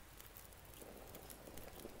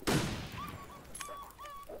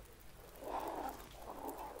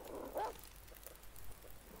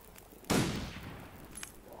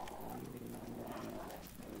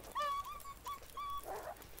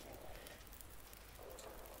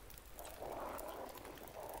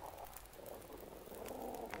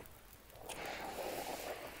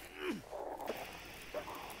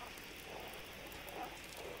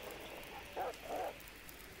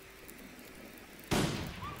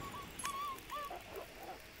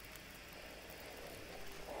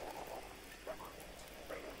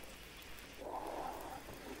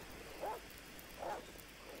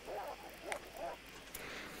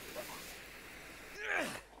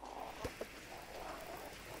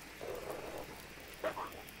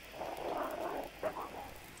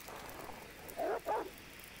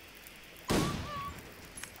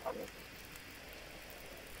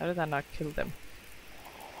 How did that not kill them?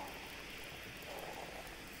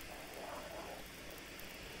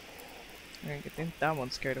 I think that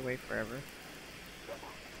one's scared away forever.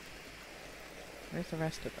 Where's the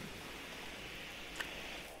rest of them?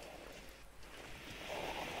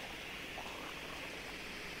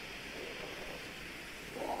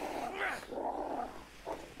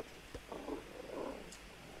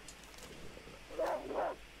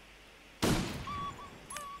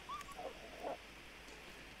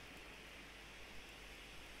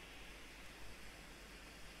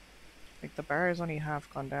 Like, the bar is only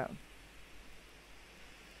half gone down.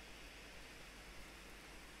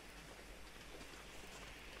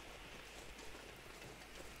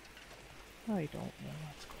 I don't know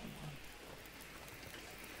what's going on.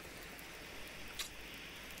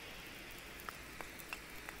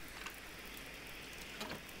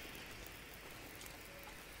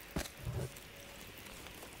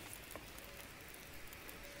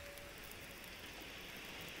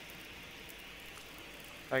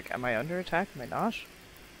 Like, am I under attack? Am I not?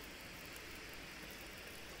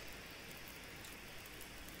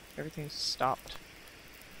 Everything's stopped.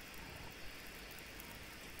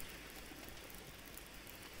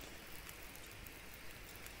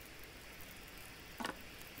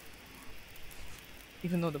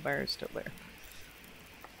 Even though the bar is still there.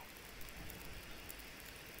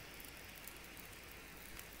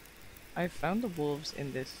 I found the wolves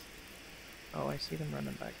in this. Oh, I see them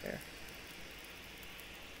running back there.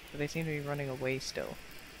 But they seem to be running away still.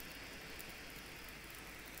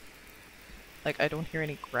 Like, I don't hear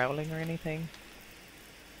any growling or anything.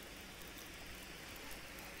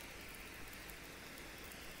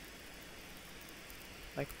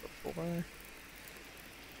 Like before.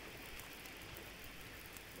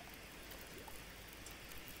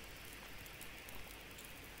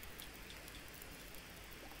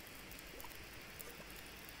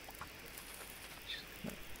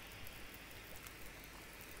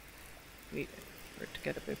 Wait for it to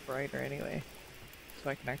get a bit brighter anyway, so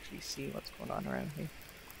I can actually see what's going on around me.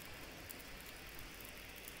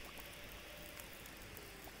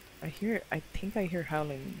 I think I hear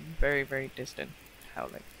howling, very, very distant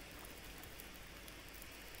howling.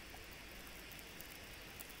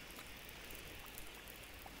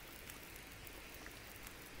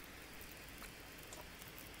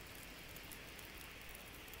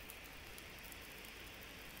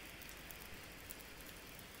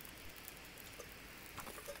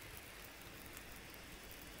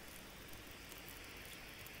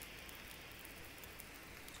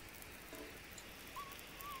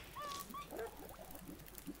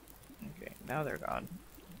 Okay, now they're gone.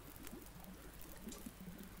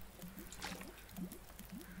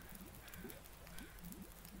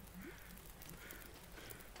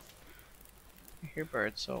 I hear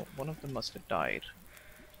birds, so one of them must have died.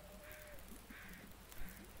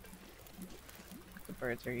 The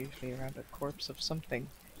birds are usually around a corpse of something.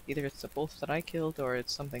 Either it's the wolf that I killed, or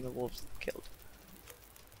it's something the wolves killed.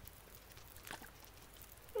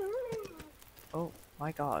 Oh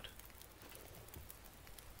my god.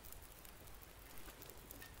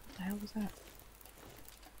 What the hell was that?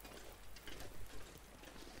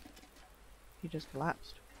 He just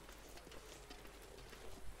collapsed.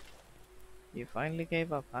 You finally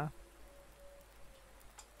gave up, huh?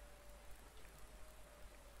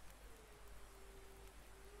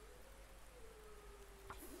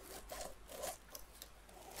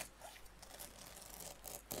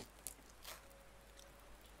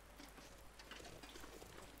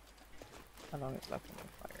 How long is left on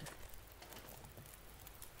the fire?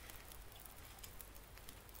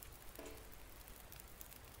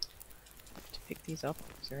 To pick these up,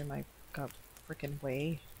 because they're in my frickin'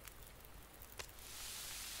 way.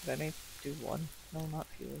 Did I need to do one? No, not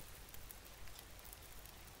fuel.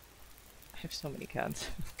 I have so many cans.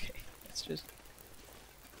 Okay, let's just...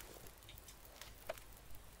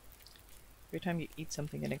 Every time you eat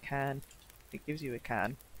something in a can, it gives you a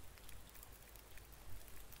can.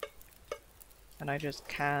 And I just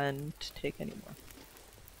can't take any more.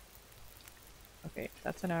 Okay,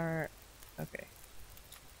 that's an hour. Okay.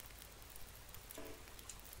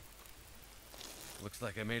 Looks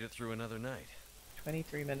like I made it through another night.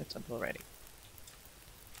 23 minutes until ready.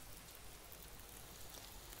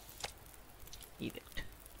 Eat it.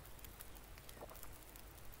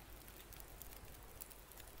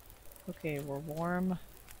 Okay, we're warm.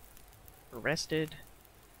 We're rested.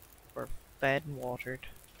 We're fed and watered.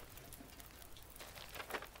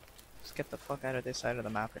 Let's get the fuck out of this side of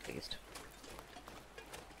the map at least.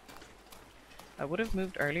 I would have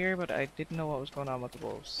moved earlier, but I didn't know what was going on with the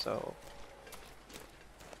wolves, so...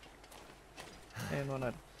 I didn't want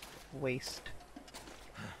to waste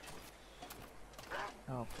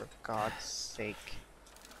Oh, for God's sake.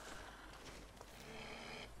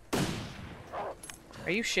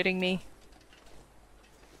 Are you shitting me?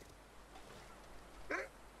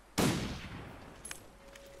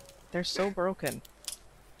 They're so broken.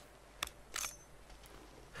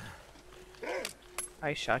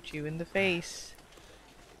 I shot you in the face.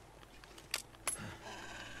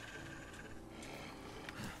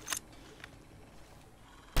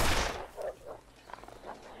 I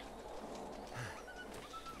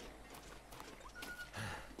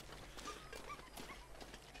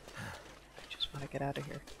just want to get out of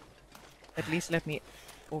here. At least let me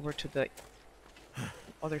over to the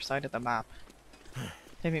other side of the map.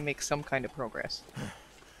 Let me make some kind of progress.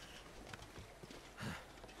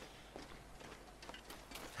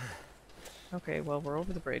 Okay, well, we're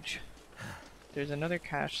over the bridge. There's another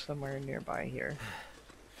cache somewhere nearby here.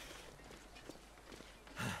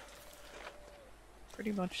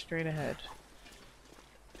 Pretty much straight ahead.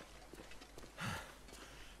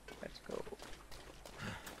 Let's go.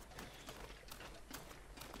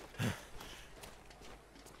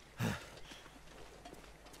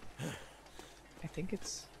 I think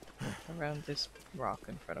it's around this rock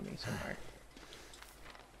in front of me somewhere.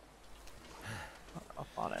 Or up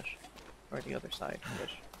on it. Or the other side of it.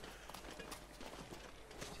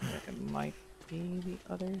 Seems like it might be the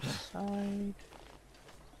other side.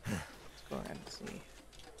 Let's go around and see.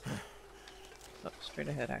 Look, straight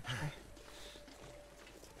ahead actually.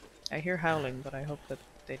 I hear howling, but I hope that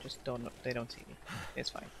they just don't see me. It's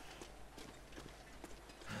fine.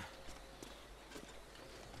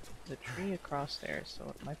 There's a tree across there,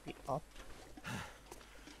 so it might be up.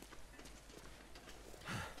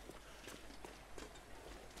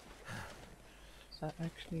 Does that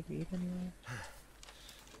actually lead anywhere?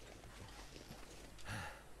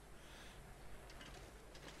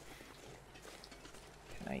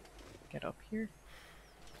 Can I get up here?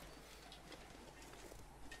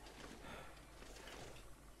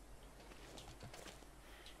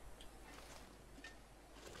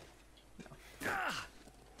 No.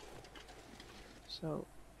 So,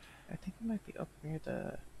 I think it might be up near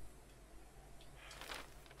the...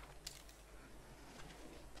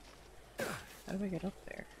 How do I get up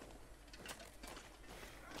there?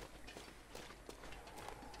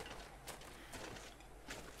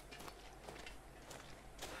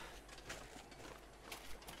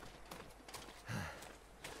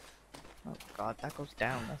 Oh god, that goes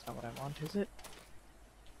down. That's not what I want, is it?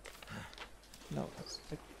 No, that's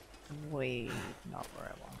like way not where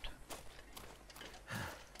I want.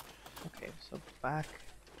 Okay, so back.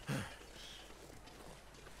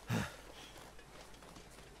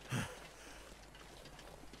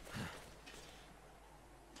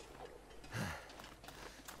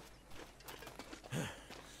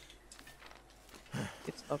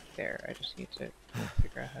 It's up there. I just need to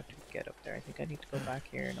figure out how to get up there. I think I need to go back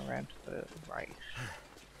here and around to the right.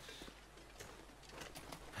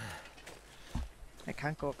 I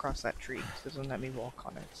can't go across that tree because it doesn't let me walk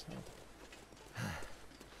on it, so...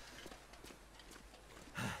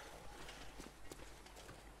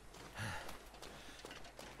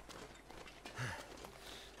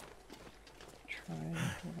 Try and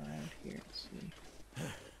go around here and see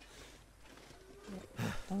what we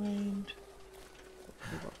find.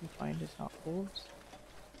 Hopefully what we find is not wolves.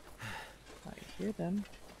 I hear them.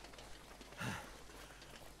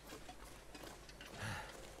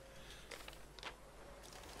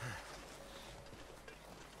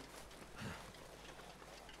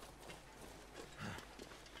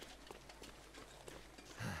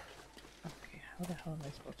 Okay, how the hell am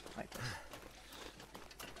I supposed to find this?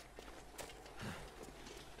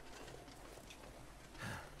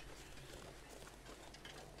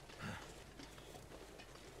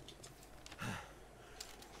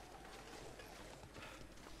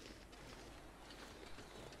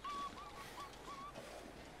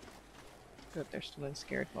 Good, they're still in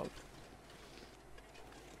scared mode.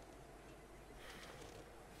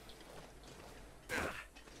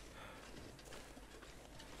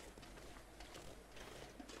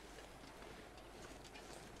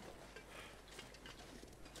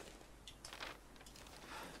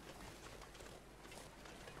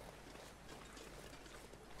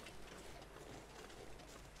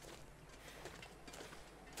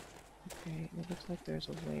 Okay, it looks like there's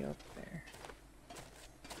a way up there.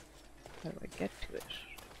 How do I get to it?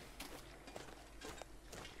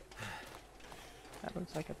 That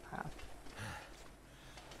looks like a path.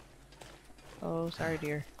 Oh, sorry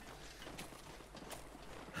dear.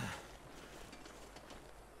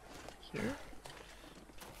 Here?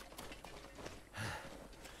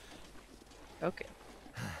 Okay.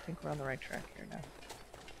 I think we're on the right track here now.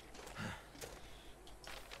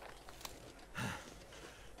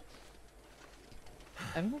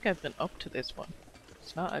 I don't think I've been up to this one.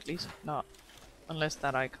 It's not, at least not. Unless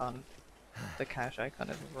that icon, the cache icon,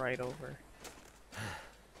 is right over.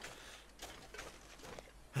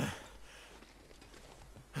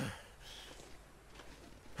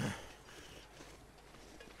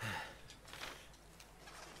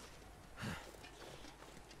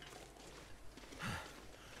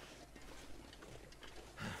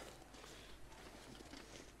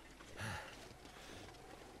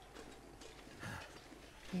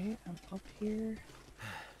 Okay, I'm up here.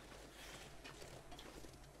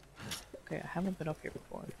 Okay, I haven't been up here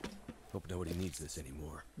before. Hope nobody needs this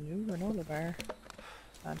anymore. New granola bar.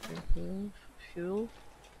 Lantern fuel. Fuel.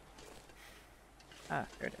 Ah,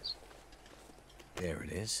 there it is. There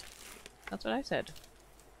it is. That's what I said.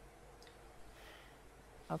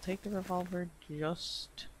 I'll take the revolver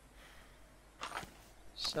just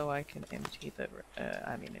so I can empty the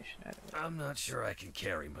ammunition out of it. I'm not sure I can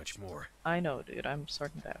carry much more. I know, dude. I'm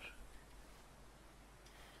sorting it out.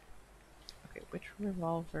 Okay, which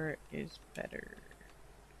revolver is better?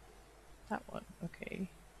 That one. Okay.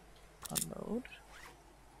 Unload.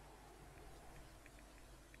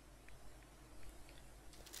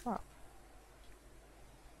 Drop.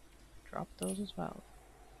 Drop those as well.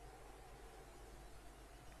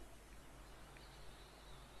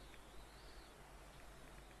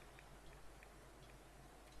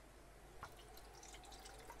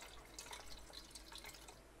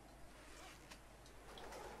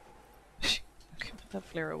 Okay, put that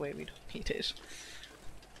flare away. We don't need it.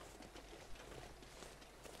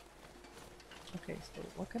 Okay, so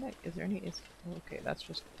what can I? Is there any? Is okay. That's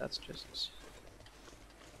just.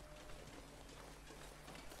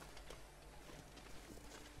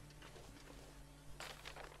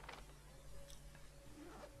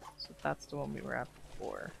 So that's the one we were at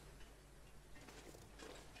before.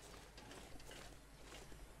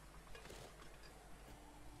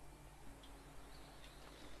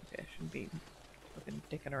 Okay, I shouldn't be fucking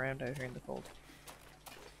dicking around out here in the cold.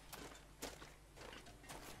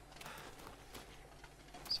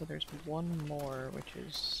 So there's one more, which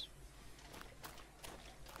is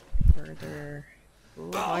further.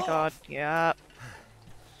 Oh my god, yeah.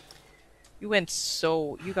 You went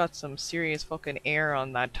so. You got some serious fucking air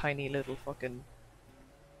on that tiny little fucking.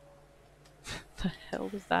 The hell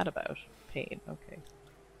was that about? Pain, okay.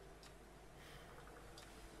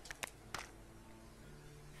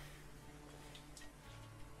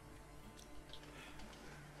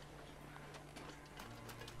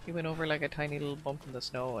 He went over like a tiny little bump in the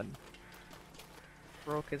snow and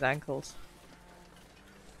broke his ankles.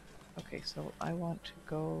 Okay, so I want to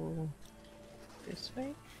go this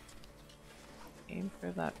way. Aim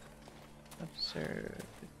for that observatory.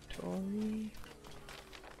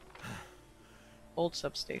 Old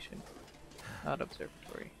substation, not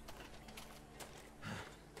observatory.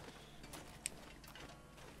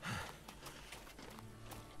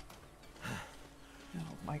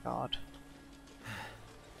 Oh my god.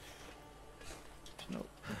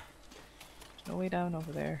 There's no way down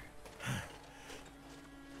over there.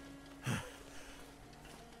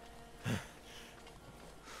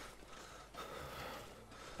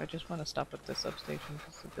 I just want to stop at the substation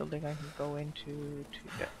because it's a building I can go into to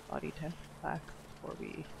get body temp back before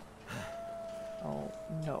we... Oh,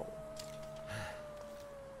 no.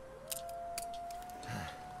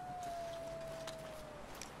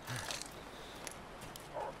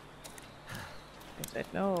 I said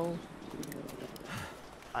no.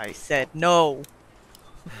 I said no!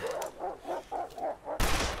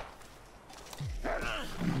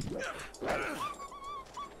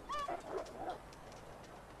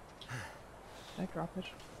 Can I drop it?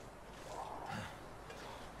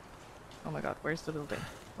 Oh my god, where's the building?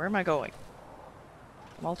 Where am I going?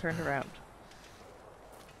 I'm all turned around.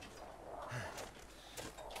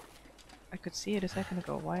 I could see it a second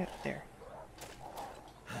ago. Why up there?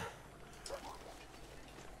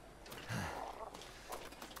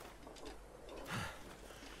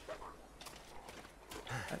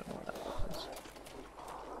 I don't know what that was.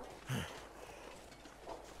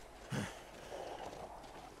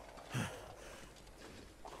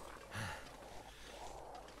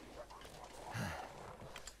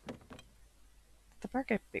 The bar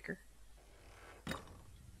get bigger.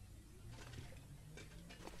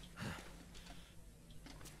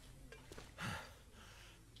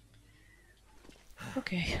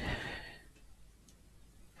 Okay.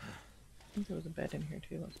 I think there was a bed in here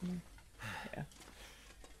too, wasn't there? Yeah.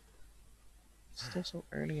 It's still so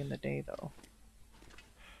early in the day though.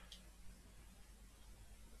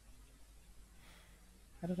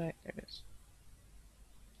 How did I... There it is.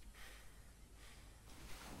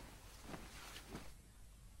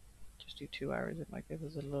 Just do 2 hours. It might give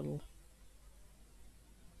us a little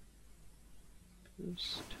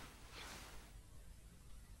boost.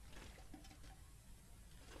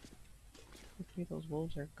 Hopefully those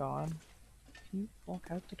wolves are gone. Can you walk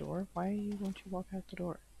out the door? Why won't you walk out the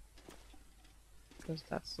door? Because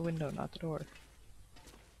that's the window, not the door.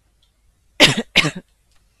 I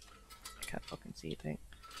can't fucking see a thing.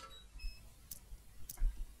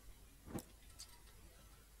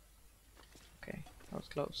 Okay, that was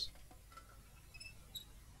close.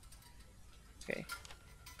 Okay.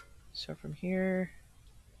 So from here...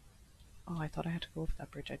 Oh, I thought I had to go over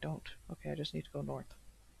that bridge. I don't. Okay, I just need to go north.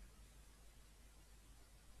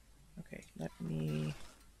 Okay, let me...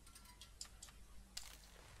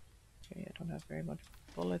 Okay, I don't have very much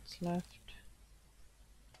bullets left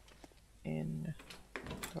in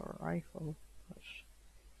the rifle, but...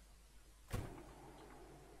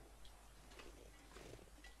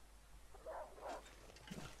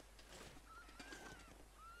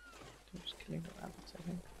 I'm just killing the rabbits, I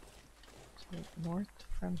think. So north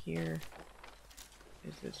from here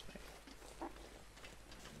is this way.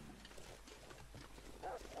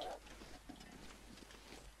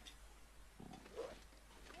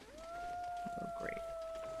 Oh, great.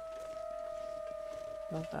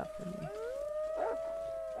 Love that for me.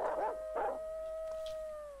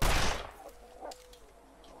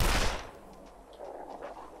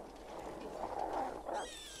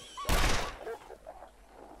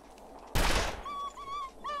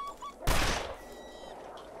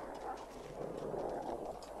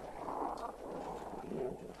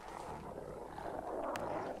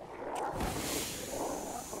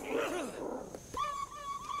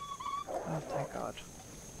 Oh, thank God.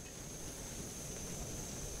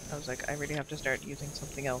 I was like, I really have to start using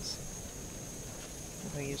something else.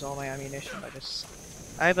 If I use all my ammunition,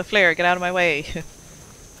 I have a flare, get out of my way! Oh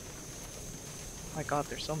my God,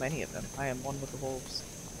 there's so many of them. I am one with the wolves.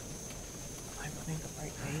 Am I running the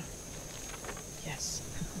right way? Yes.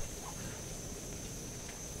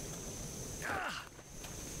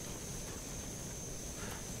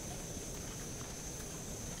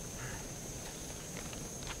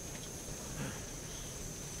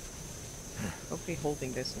 Hopefully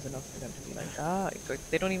holding this is enough for them to be like, ah,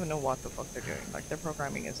 they don't even know what the fuck they're doing. Like, their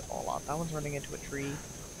programming is all off. That one's running into a tree.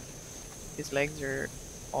 His legs are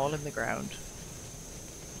all in the ground.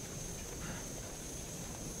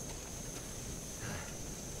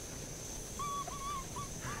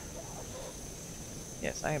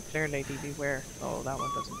 Yes, I am Flare Lady, beware. Oh, that one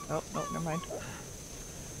doesn't. Oh, no, never mind.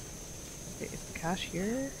 Okay, is the cache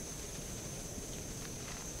here?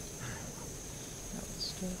 No, it's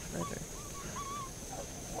still further.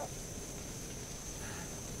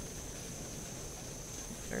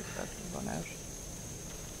 Flare's about to run out.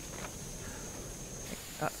 Okay,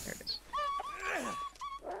 ah, there it is.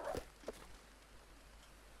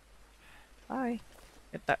 Hi.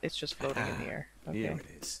 It's just floating in the air. Okay. Here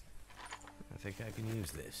it is. I think I can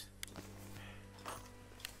use this.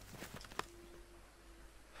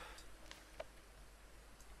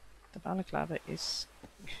 The balaclava is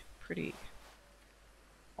pretty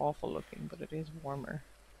awful looking, but it is warmer.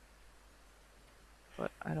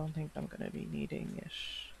 But I don't think I'm going to be needing it.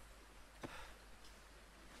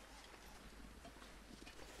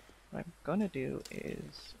 What I'm going to do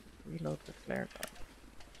is reload the flare gun.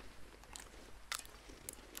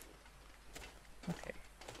 Okay.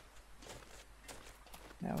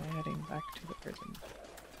 Now we're heading back to the prison.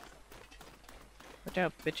 Watch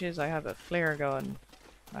out, bitches, I have a flare gun.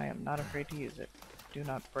 I am not afraid to use it. Do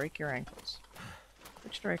not break your ankles.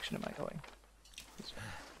 Which direction am I going? This way.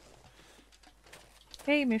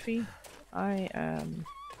 Hey, Miffy. I am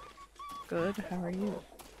good. How are you?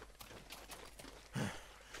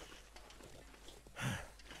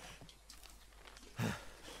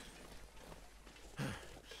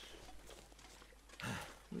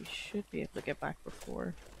 We should be able to get back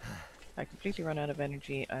before I completely run out of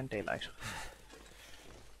energy and daylight.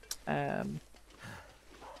 I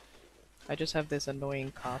just have this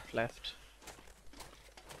annoying cough left.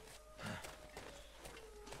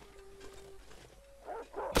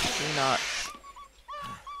 Do not.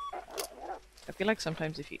 I feel like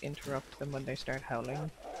sometimes if you interrupt them when they start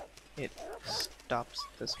howling, it stops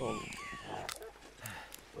this whole...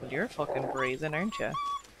 Well, you're fucking brazen, aren't you?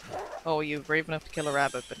 Oh, you're brave enough to kill a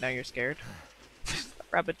rabbit, but now you're scared? That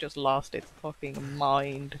rabbit just lost its fucking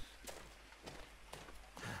mind.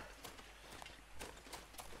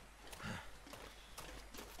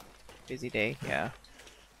 Busy day, yeah.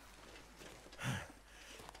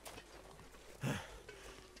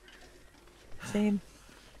 Same.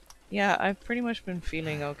 Yeah, I've pretty much been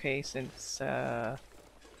feeling okay since,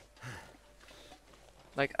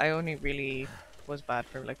 Like, I only really was bad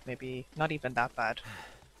for like maybe not even that bad,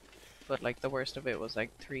 but like the worst of it was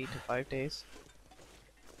like 3 to 5 days.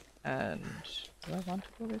 And do I want to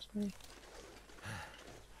go this way?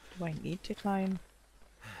 Do I need to climb?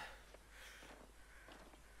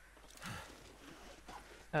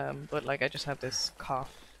 But like I just have this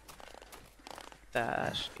cough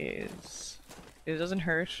that is, it doesn't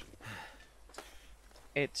hurt.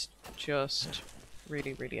 It's just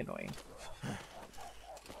really, really annoying.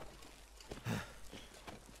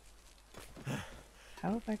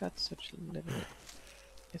 How have I got such little?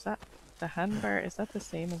 Is that the hand bar? Is that the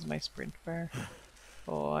same as my sprint bar?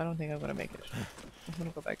 Oh, I don't think I'm gonna make it. I'm gonna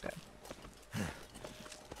go back down.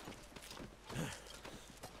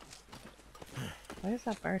 Why is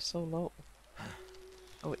that bar so low?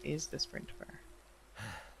 Oh, it is the sprint bar.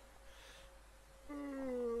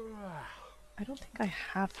 I don't think I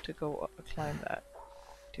have to go up, climb that.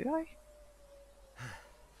 Do I?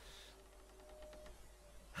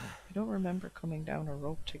 I don't remember coming down a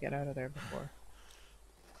rope to get out of there before.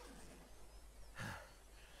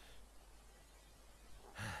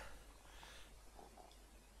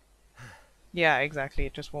 Yeah, exactly.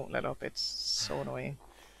 It just won't let up. It's so annoying.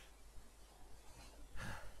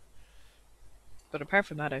 But apart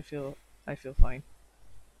from that, I feel fine,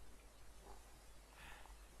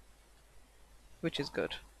 which is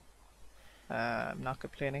good. I'm not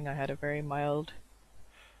complaining. I had a very mild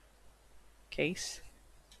case,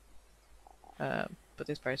 but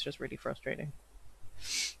this part's just really frustrating.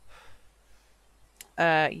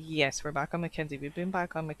 Yes, we're back on Mackenzie. We've been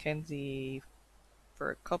back on Mackenzie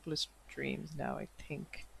for a couple of streams now, I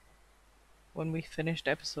think. When we finished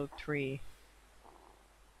episode 3,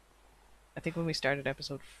 I think when we started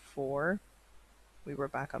episode 4, we were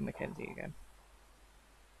back on Mackenzie again.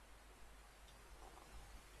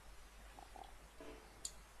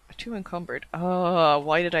 Too encumbered. Oh,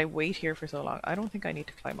 why did I wait here for so long? I don't think I need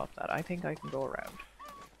to climb up that. I think I can go around.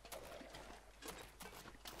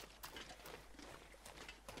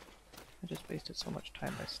 I just wasted so much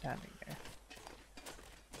time by standing there.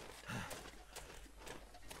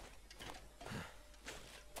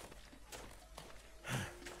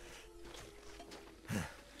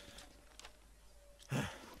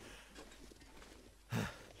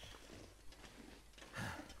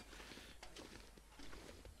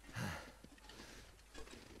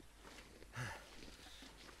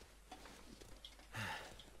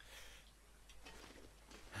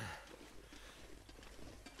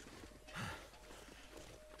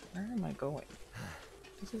 Where am I going?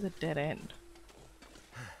 This is a dead end.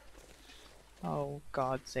 Oh,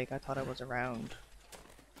 God's sake, I thought I was around.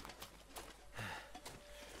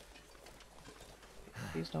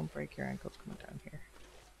 Please don't break your ankles coming down here.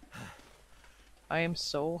 I am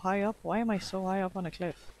so high up. Why am I so high up on a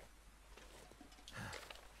cliff?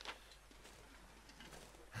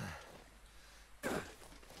 Did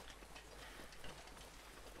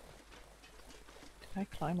I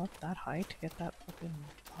climb up that high to get that fucking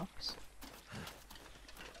box?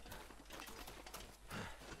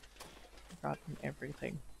 Forgotten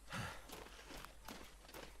everything.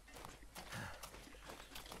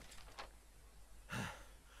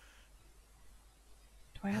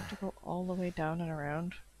 Do I have to go all the way down and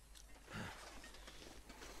around?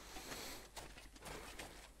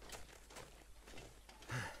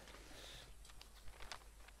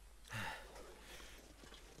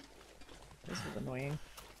 This is annoying.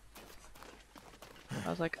 I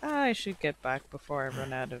was like, I should get back before I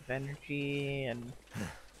run out of energy and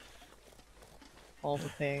all the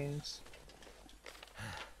things.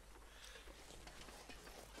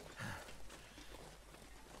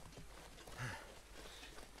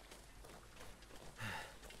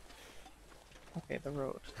 Okay, the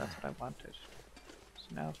road. That's what I wanted.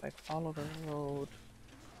 So now if I follow the road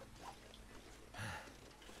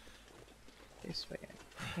this way,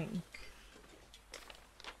 I think.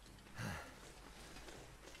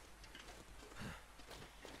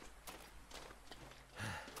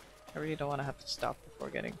 I really don't want to have to stop before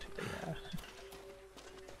getting to the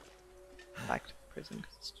back to the prison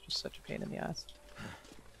because it's just such a pain in the ass.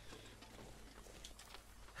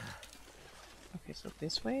 Okay, so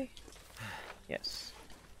this way? Yes.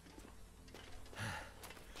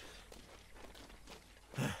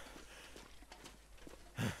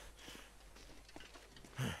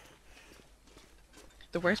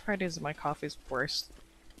 The worst part is my cough is worse,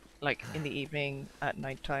 like in the evening, at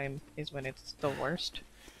nighttime is when it's the worst.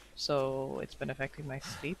 So it's been affecting my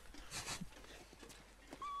sleep,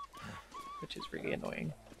 which is really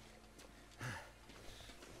annoying.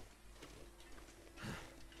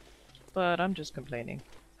 But I'm just complaining.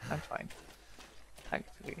 I'm fine.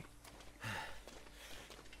 Thankfully.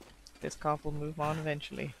 This cough will move on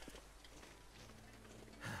eventually.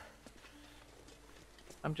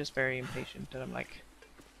 I'm just very impatient, and I'm like,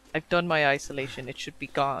 I've done my isolation, it should be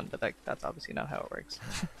gone, but like, that's obviously not how it works.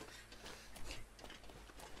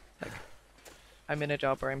 Like, I'm in a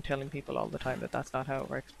job where I'm telling people all the time that that's not how it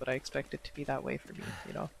works, but I expect it to be that way for me,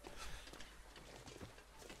 you know?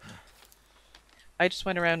 I just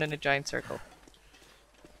went around in a giant circle.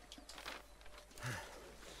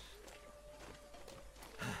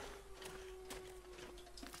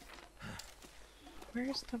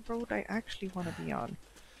 Where's the road I actually want to be on?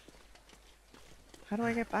 How do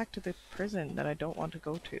I get back to the prison that I don't want to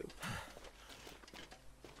go to?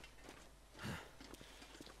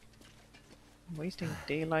 I'm wasting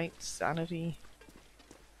daylight, sanity.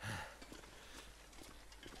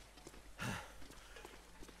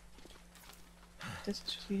 This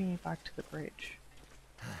is just leading me back to the bridge.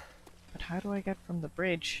 But how do I get from the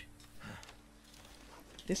bridge?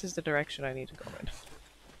 This is the direction I need to go in.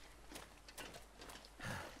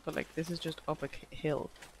 But like, this is just up a hill.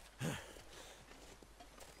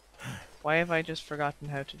 Why have I just forgotten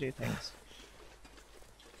how to do things?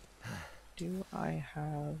 Do I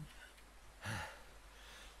have...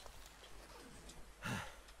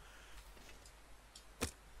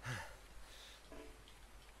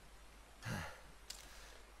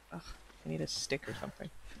 Ugh, I need a stick or something.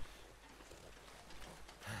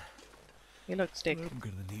 Hey look, stick. I'm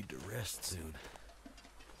gonna need to rest soon.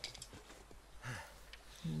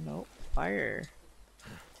 Nope, fire.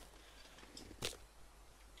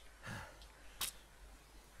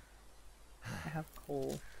 I have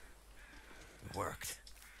coal. It worked.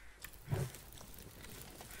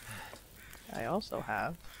 I also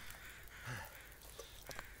have...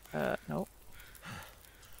 nope.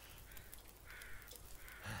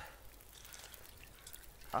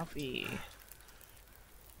 Coffee.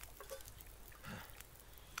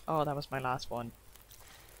 Oh, that was my last one.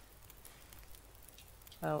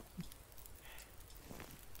 Well...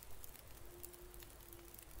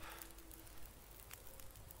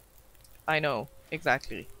 I know,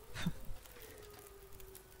 exactly.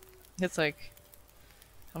 It's like...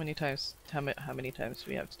 How many times do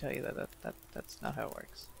we have to tell you that's not how it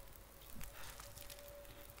works?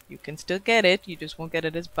 You can still get it, you just won't get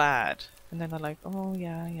it as bad. And then they're like, oh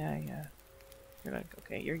yeah. You're like,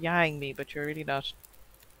 okay, you're yaying me, but you're really not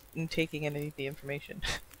taking any of the information.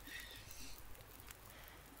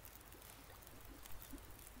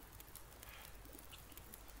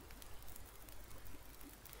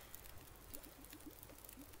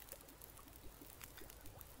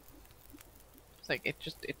 It's like,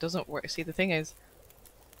 it doesn't work. See, the thing is,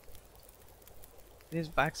 this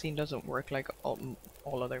vaccine doesn't work like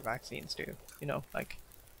all other vaccines do. You know, like,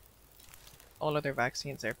 all other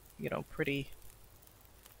vaccines are, you know, pretty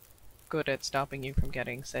good at stopping you from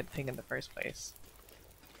getting said thing in the first place.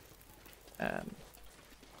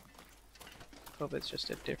 COVID's just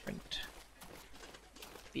a different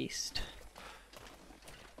beast.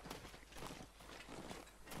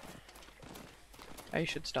 I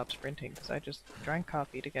should stop sprinting because I just drank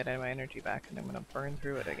coffee to get my energy back and I'm gonna burn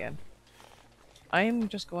through it again. I'm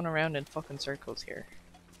just going around in fucking circles here.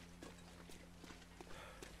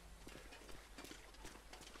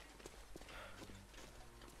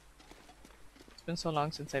 It's been so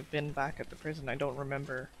long since I've been back at the prison, I don't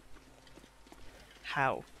remember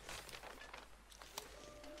how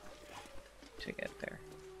to get there.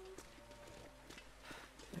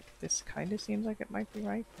 Like, this kind of seems like it might be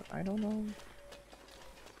right, but I don't know.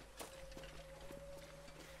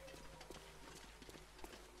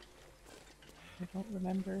 I don't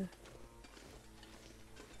remember.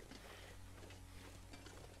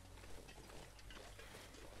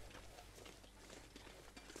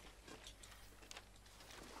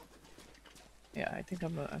 Yeah, I think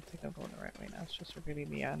I'm going the right way now. It's just a really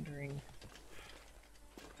meandering.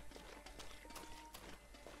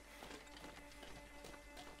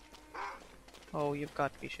 Oh, you've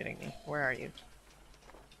got to be shitting me. Where are you?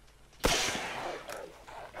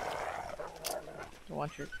 Don't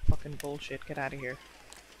want your fucking bullshit. Get out of here.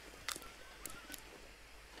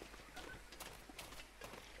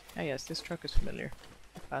 Ah yes, this truck is familiar.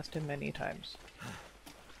 I've passed him many times.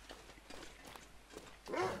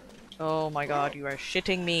 Oh my god, you are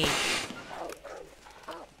shitting me!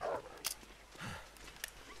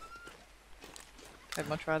 I'd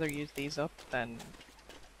much rather use these up than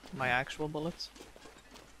my actual bullets.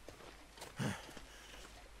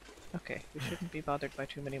 Okay, we shouldn't be bothered by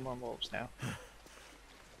too many more wolves now.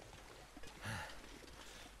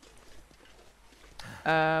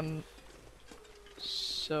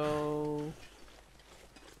 So...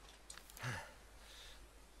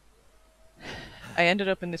 I ended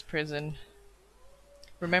up in this prison.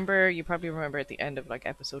 Remember, you probably remember at the end of like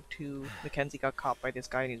episode 2, Mackenzie got caught by this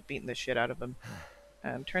guy and he was beating the shit out of him.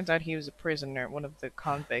 Turns out he was a prisoner, one of the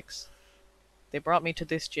convicts. They brought me to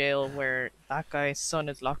this jail where that guy's son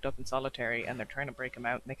is locked up in solitary and they're trying to break him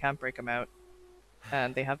out and they can't break him out.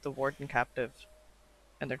 And they have the warden captive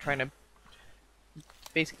and they're trying to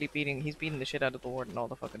basically he's beating the shit out of the warden all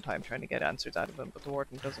the fucking time trying to get answers out of him, but the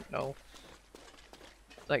warden doesn't know.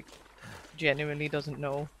 Like, genuinely doesn't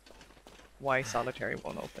know why solitary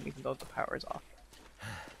won't open even though the power is off.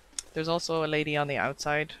 There's also a lady on the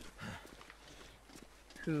outside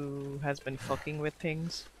who has been fucking with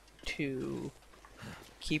things to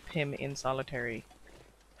keep him in solitary.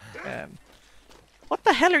 What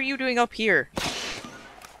the hell are you doing up here?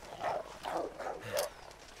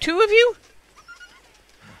 Two of you?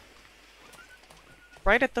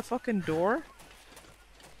 Right at the fucking door?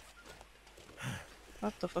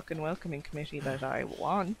 Not the fucking welcoming committee that I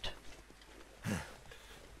want.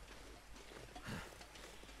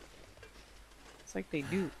 It's like they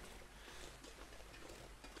do.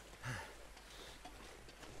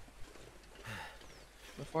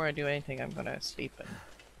 Before I do anything, I'm gonna sleep and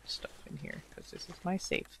stuff in here, because this is my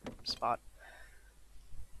safe spot.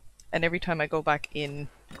 And every time I go back in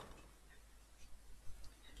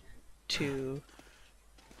to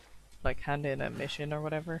like hand in a mission or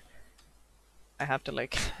whatever, I have to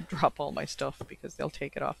like drop all my stuff because they'll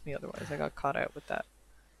take it off me otherwise. I got caught out with that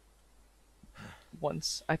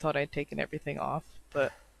once. I thought I'd taken everything off,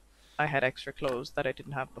 but I had extra clothes that I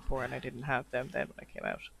didn't have before and I didn't have them then when I came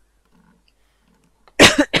out.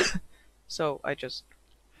 So I just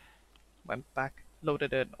went back,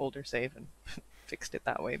 loaded an older save and fixed it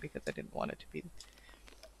that way because I didn't want it to be.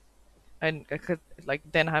 And I could, like,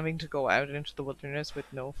 then having to go out into the wilderness with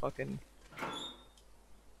no fucking.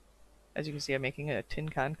 As you can see, I'm making a tin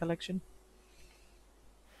can collection.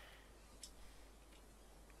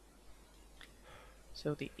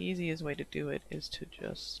 So the easiest way to do it is to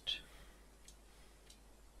just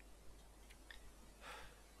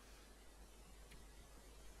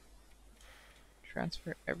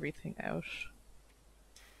transfer everything out.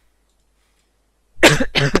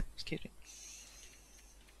 Excuse me.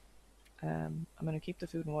 I'm gonna keep the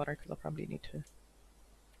food and water because I'll probably need to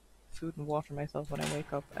food and water myself when I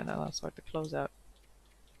wake up, and I'll sort the clothes out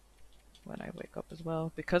when I wake up as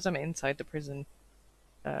well. Because I'm inside the prison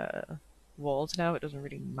walls now, it doesn't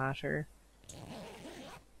really matter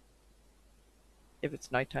if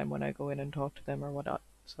it's nighttime when I go in and talk to them or whatnot.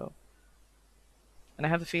 So, and I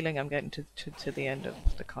have a feeling I'm getting to the end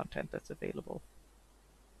of the content that's available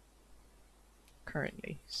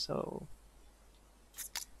currently. So,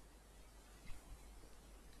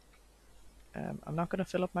 I'm not going to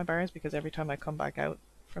fill up my bars because every time I come back out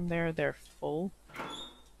from there, they're full.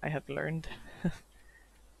 I have learned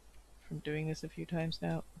from doing this a few times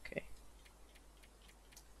now. Okay.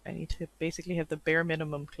 I need to basically have the bare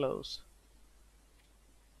minimum clothes.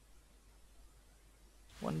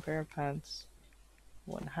 One pair of pants,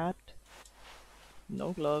 one hat,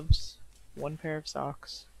 no gloves, one pair of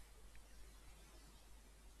socks.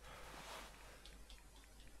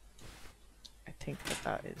 I think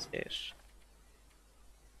that is it.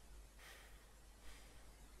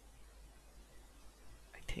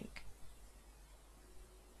 I think.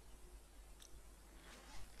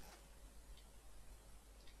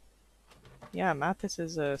 Yeah, Mathis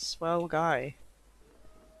is a swell guy.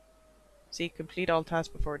 See, complete all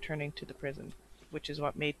tasks before returning to the prison, which is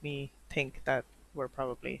what made me think that we're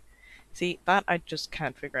probably... See, that I just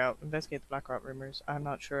can't figure out. Investigate the Black Rot rumors. I'm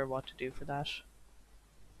not sure what to do for that.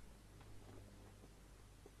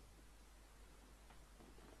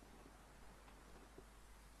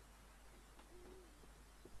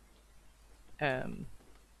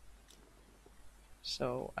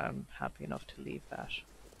 So I'm happy enough to leave that.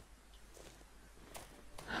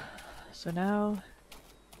 So now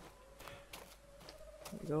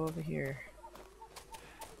we go over here.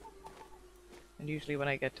 And usually when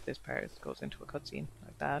I get to this part, it goes into a cutscene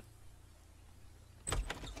like that.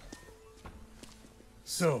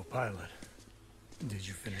 So, pilot, did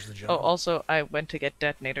you finish the job? Oh, also, I went to get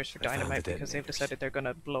detonators for I found the dynamite because they've detonators. decided they're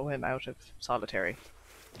gonna blow him out of solitary.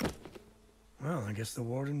 Well, I guess the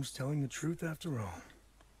warden was telling the truth after all.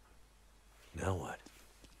 Now what?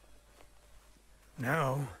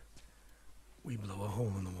 Now, we blow a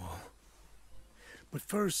hole in the wall. But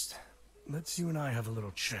first, let's you and I have a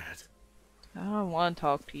little chat. I don't want to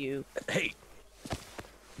talk to you. Hey!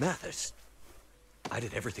 Mathis! I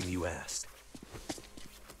did everything you asked.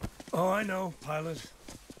 Oh, I know, pilot.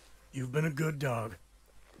 You've been a good dog.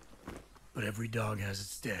 But every dog has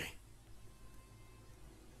its day.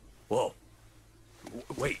 Whoa!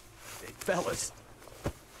 Wait, fellas.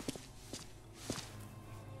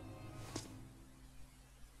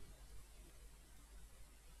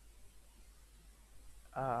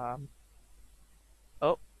 Um.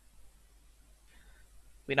 Oh,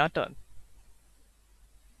 we're not done.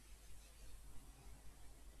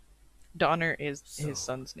 Donner is So, his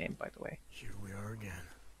son's name, by the way. here we are again.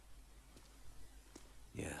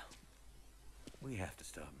 Yeah. We have to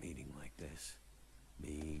stop meeting like this.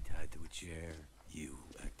 Me tied to a chair, you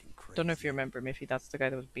acting crazy. Don't know if you remember, Miffy. That's the guy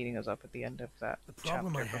that was beating us up at the end of that The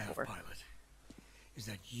problem chapter I have, before. Pilot, is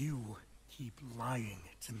that you keep lying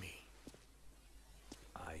to me.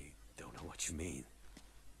 I don't know what you mean.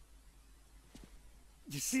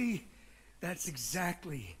 You see, that's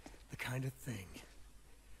exactly the kind of thing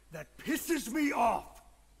that pisses me off.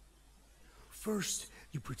 First,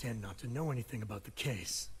 you pretend not to know anything about the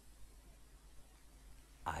case.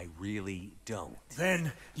 I really don't.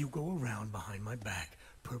 Then you go around behind my back,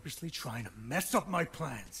 purposely trying to mess up my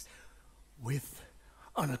plans with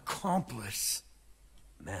an accomplice.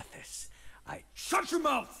 Mathis, I... Shut your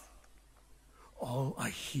mouth! All I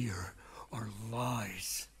hear are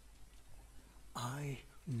lies. I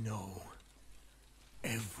know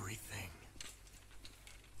everything.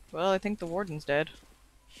 Well, I think the warden's dead.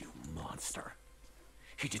 You monster.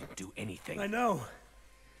 He didn't do anything. I know.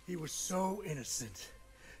 He was so innocent.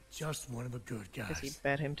 Just one of the good Because he guys.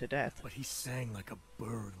 bet him to death. But he sang like a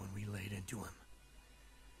bird when we laid into him.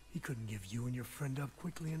 He couldn't give you and your friend up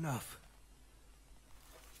quickly enough.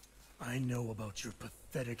 I know about your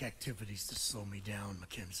pathetic activities to slow me down,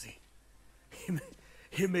 Mackenzie.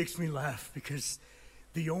 It makes me laugh because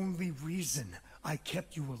the only reason I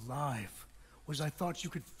kept you alive was I thought you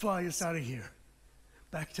could fly us out of here,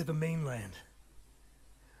 back to the mainland.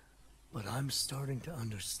 But I'm starting to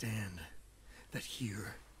understand that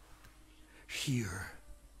here,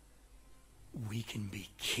 we can be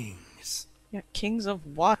kings. Yeah, kings of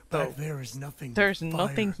what, though? Back there is nothing. There's but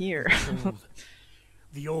nothing fire here. and cold.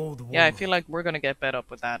 The old world. Yeah, I feel like we're gonna get bet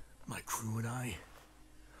up with that. My crew and I,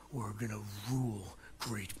 we're gonna rule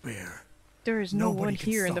Great Bear. There is no Nobody one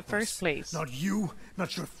can here in the stop first us. place. Not you,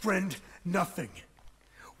 not your friend, nothing.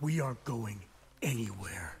 We aren't going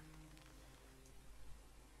anywhere.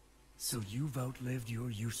 So you've outlived your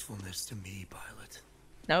usefulness to me, Pilot.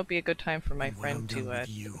 Now would be a good time for my And when I'm friend done to with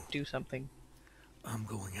you, do something. I'm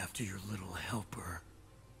going after your little helper.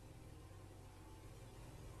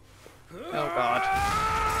 Oh god.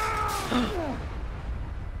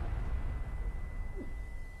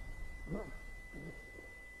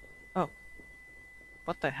 Oh.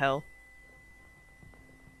 What the hell?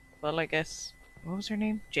 Well, I guess... What was her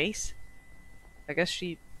name? Jace? I guess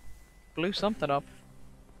she blew something up.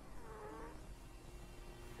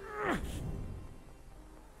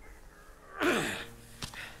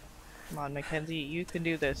 Come on, Mackenzie, you can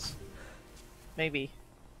do this. Maybe.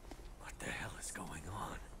 What the hell is going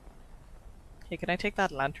on? Hey, can I take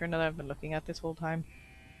that lantern that I've been looking at this whole time?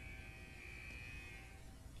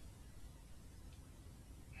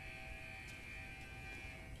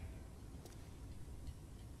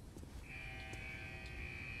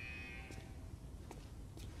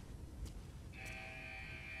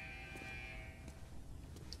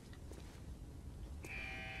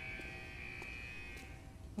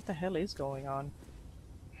 What the hell is going on?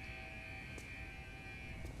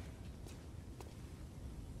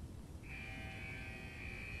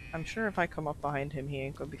 I'm sure if I come up behind him, he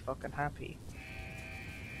ain't gonna be fucking happy.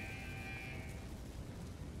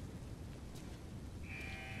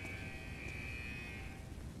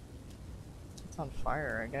 It's on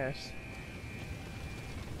fire, I guess.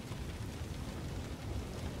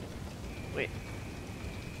 Wait.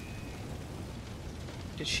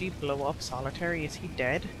 Did she blow up Solitary? Is he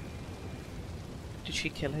dead? Did she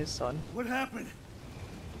kill his son? What happened?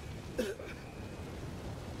 The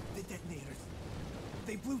detonators.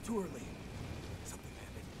 They blew too early. Something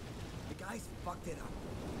happened. The guys fucked it up.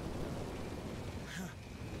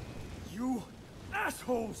 You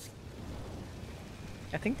assholes!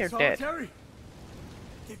 I think they're Solitary? dead.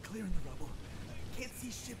 They're clearing the rubble. Can't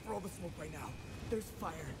see shit for all the smoke right now. There's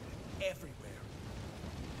fire everywhere.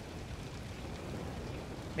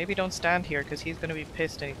 Maybe don't stand here, because he's gonna be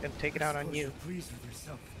pissed and he's gonna take it out on you. Please with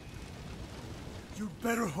yourself. You'd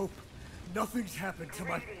better hope nothing's happened to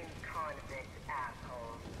my... Greetings, convict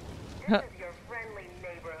assholes. This is your friendly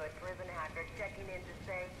neighborhood prison hacker checking in to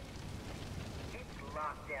say it's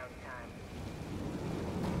lockdown time.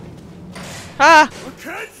 Ah!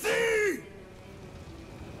 Mackenzie!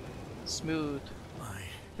 Smooth. I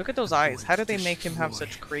Look at those am eyes. going How to do they make him have destroy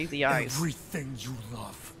such crazy eyes? Everything you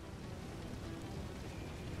love.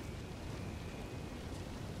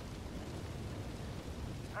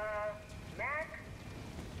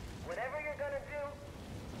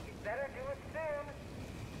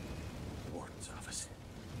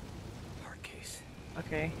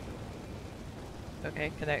 Okay.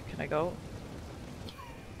 Okay, can I go?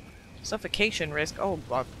 Suffocation risk? Oh,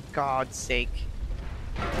 for God's sake.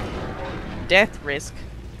 Death risk?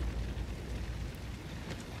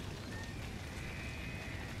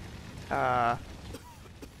 Uh...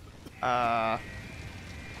 Uh...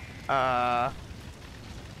 Uh...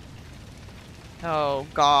 Oh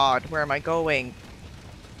God, where am I going?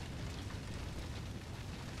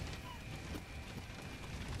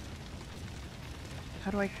 How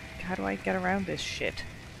do I get around this shit?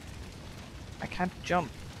 I can't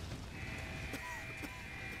jump.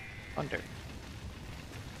 Under. I'm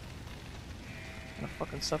gonna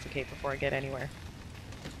fucking suffocate before I get anywhere.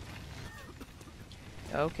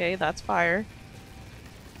 Okay, that's fire.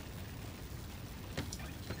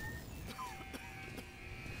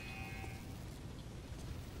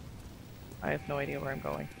 I have no idea where I'm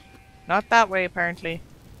going. Not that way, apparently.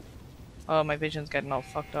 Oh, my vision's getting all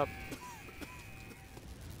fucked up.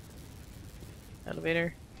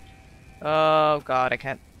 Elevator. Oh God, I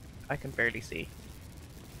can barely see.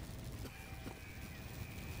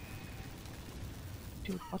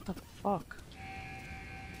 Dude, what the fuck?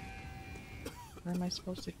 Where am I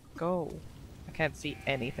supposed to go? I can't see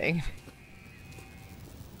anything.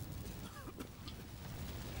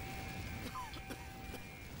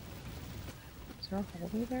 Is there a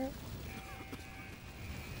hallway there?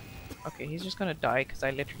 Okay, he's just gonna die because I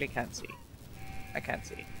literally can't see. I can't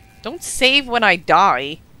see. Don't save when I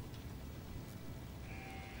die!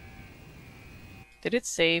 Did it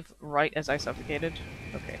save right as I suffocated?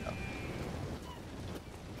 Okay, no.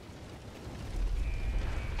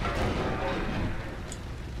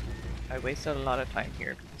 I wasted a lot of time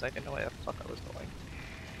here because I didn't know where the fuck I was going.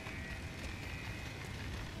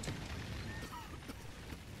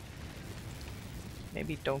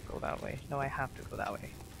 Maybe don't go that way. No, I have to go that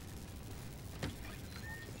way.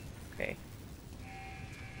 Okay.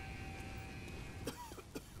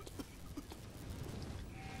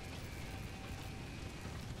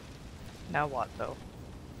 Now what, though?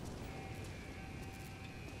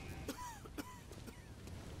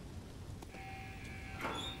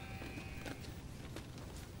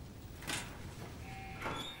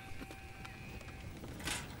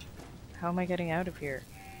 How am I getting out of here?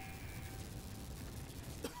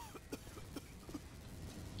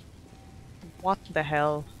 What the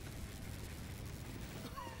hell?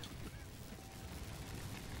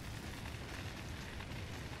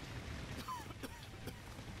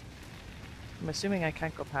 I'm assuming I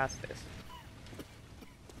can't go past this.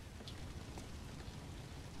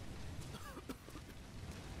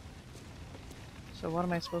 So what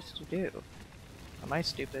am I supposed to do? Am I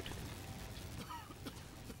stupid?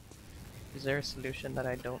 Is there a solution that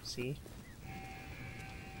I don't see?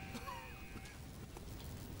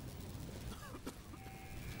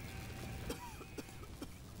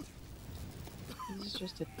 This is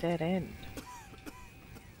just a dead end.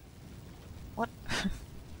 What?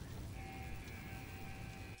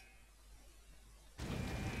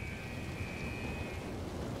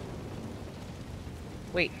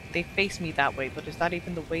 Wait, they face me that way, but is that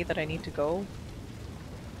even the way that I need to go?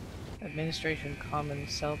 Administration, common,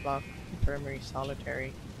 cell block, infirmary,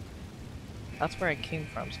 solitary. That's where I came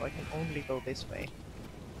from, so I can only go this way.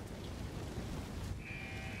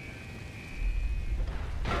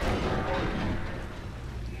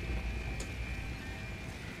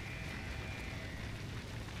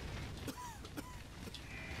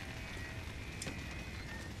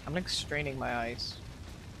 I'm like straining my eyes.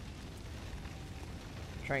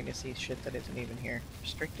 Trying to see shit that isn't even here.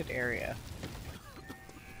 Restricted area.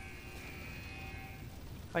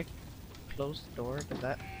 If I close the door, does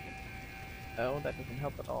that... No, that doesn't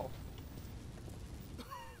help at all.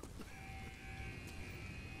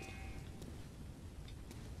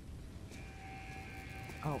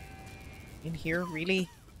 Oh. In here? Really?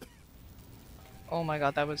 Oh my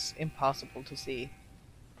god, that was impossible to see.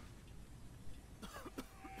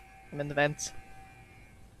 I'm in the vents.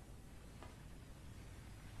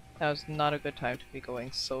 That was not a good time to be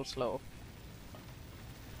going so slow.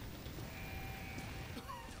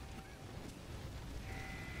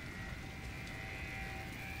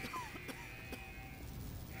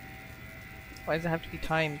 Why does it have to be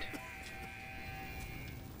timed?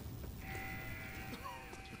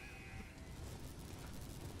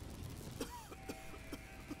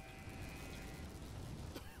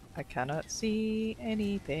 I cannot see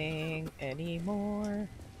anything anymore.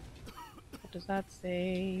 What does that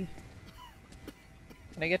say?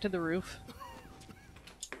 Can I get to the roof?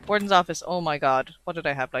 Warden's office. Oh my god. What did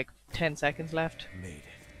I have? Like 10 seconds left? Made it.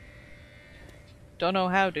 Don't know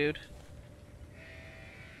how, dude.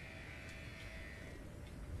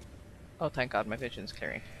 Oh, thank God, my vision's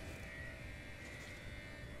clearing.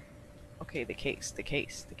 Okay, the case, the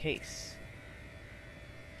case, the case.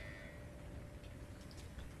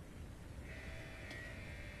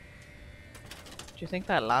 Do you think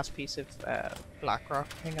that last piece of black rock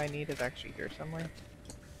thing I need is actually here somewhere?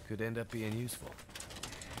 Could end up being useful.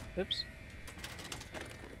 Oops.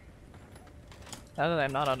 Now that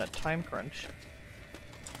I'm not on a time crunch.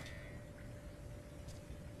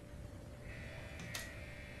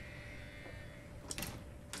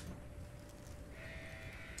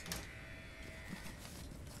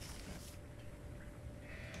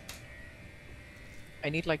 I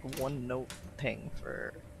need like one note thing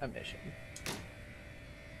for a mission.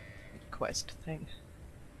 Quest thing.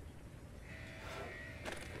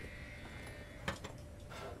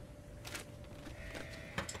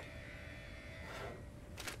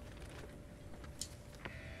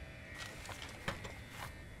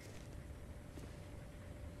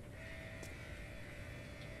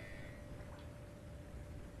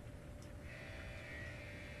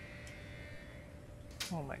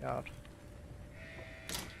 Oh my god.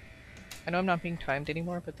 I know I'm not being timed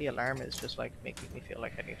anymore, but the alarm is just like making me feel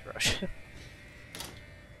like I need to rush.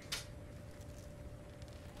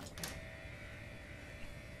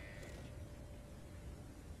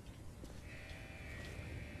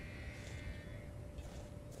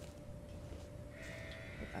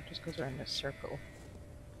 But that just goes around this circle.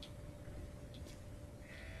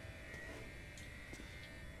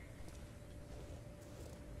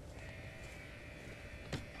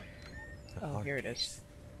 Oh, here it is.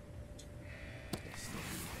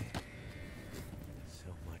 So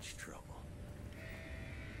much trouble.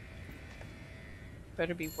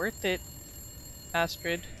 Better be worth it,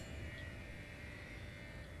 Astrid.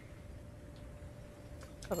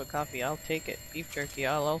 Cup of coffee, I'll take it. Beef jerky,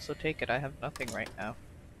 I'll also take it. I have nothing right now.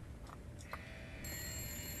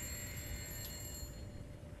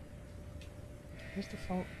 Where's the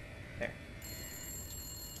phone? There.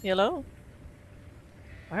 Hello?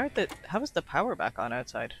 How is the power back on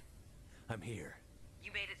outside? I'm here.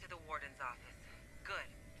 You made it to the warden's office. Good.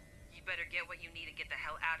 You better get what you need and get the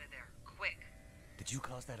hell out of there. Quick. Did you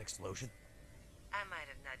cause that explosion? I might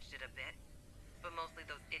have nudged it a bit, but mostly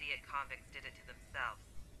those idiot convicts did it to themselves.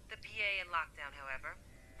 The PA and lockdown, however,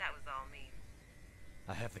 that was all me.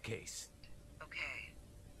 I have the case. Okay.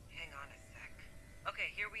 Hang on a sec.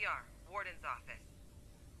 Okay, here we are. Warden's office.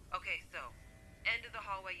 Okay, so, end of the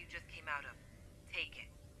hallway you just came out of. Take it.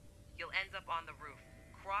 You'll end up on the roof.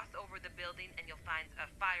 Cross over the building and you'll find a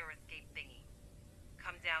fire escape thingy.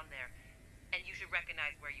 Come down there, and you should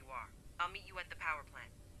recognize where you are. I'll meet you at the power plant.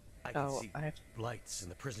 I can Oh, see I have lights in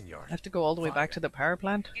the prison yard. to go all the way back to the power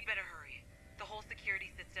plant? You'd better hurry. The whole security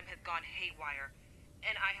system has gone haywire,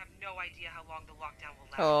 and I have no idea how long the lockdown will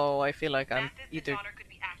last. Oh, I feel like I'm Mathis and either Donner could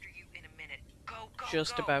be after you in a minute. Go, go,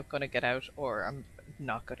 just go. about gonna get out, or I'm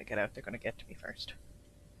not gonna get out. They're gonna get to me first.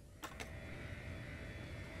 Got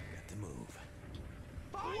to move.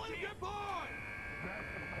 Don't let him get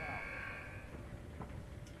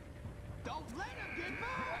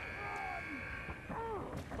by!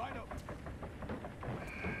 Find him!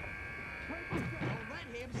 Don't let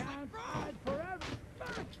him slip through!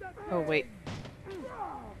 Oh, wait.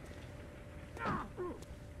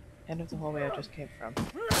 End of the hallway I just came from.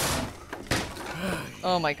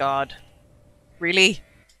 Oh my god. Really?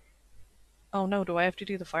 Oh no, do I have to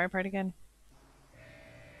do the fire part again?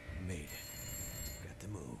 Made it. Got to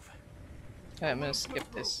move. I'm gonna skip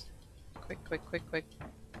this. Quick, quick, quick, quick.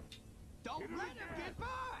 Don't let him get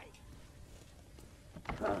by!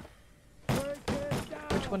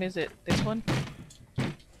 Which one is it? This one?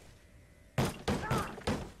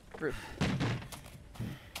 Roof.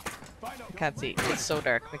 I can't see. It's so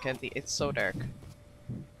dark, Mackenzie. It's so dark.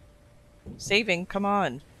 Saving, come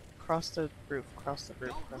on! Cross the roof, cross the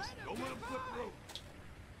roof, cross the roof.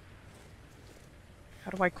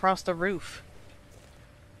 How do I cross the roof?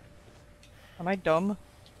 Am I dumb?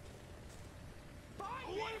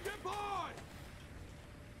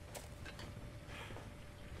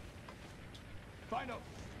 Oh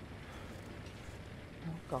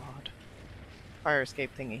god. Fire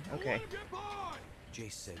escape thingy, okay.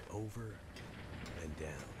 Jace said over and down.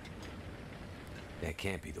 That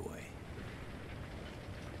can't be the way.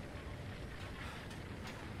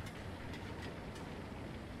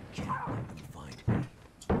 Can't let them find me.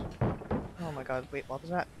 Oh my god, wait, what was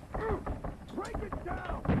that? Break it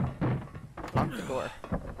down! Lock the door.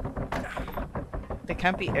 They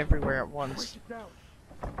can't be everywhere at once. Down.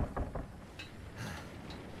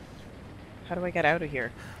 How do I get out of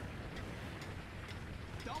here?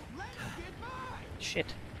 Don't let him get by!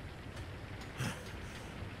 Shit.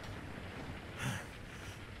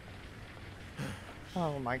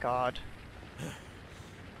 Oh my god.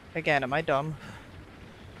 Again, am I dumb?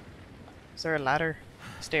 Is there a ladder?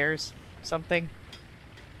 Stairs? Something?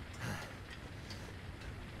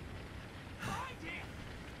 Find him!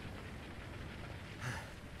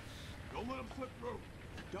 Don't let him slip through.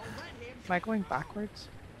 Don't let him. Am I going backwards?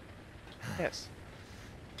 Yes.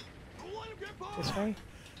 Don't let him get by. This way?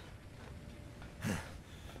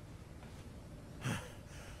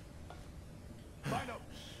 Find him.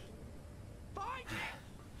 Find him.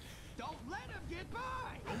 Don't let him get by.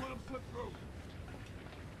 Don't let him slip through.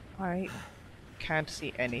 I can't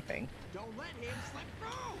see anything. Don't let him slip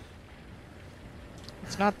through.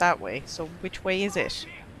 It's not that way, so which way is it?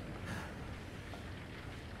 Find him.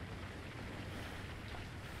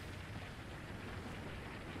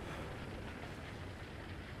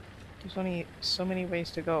 There's only so many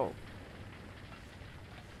ways to go.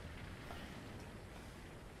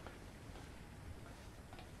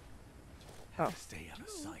 Oh, Stay out of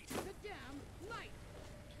sight.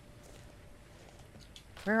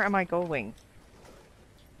 where am I going?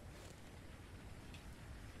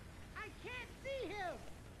 I can't see him.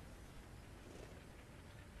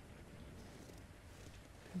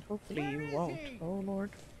 And hopefully Where you is won't. he? Oh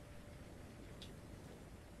lord.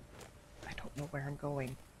 I don't know where I'm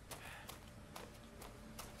going.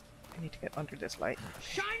 I need to get under this light.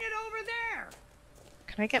 Shine it over there.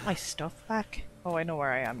 Can I get my stuff back? Oh, I know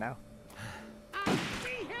where I am now. I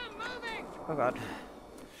see him moving. Oh god.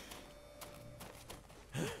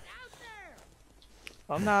 Out there.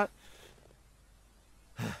 I'm not.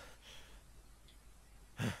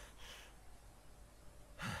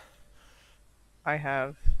 I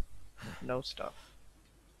have no stuff.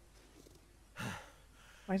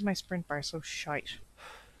 Why is my sprint bar so shite?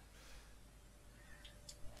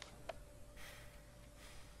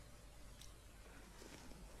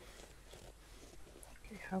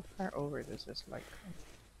 Okay, how far over does this light come?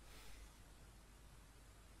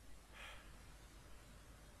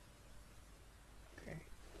 Okay.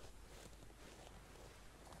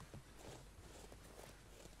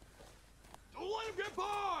 Don't let him get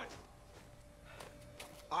by.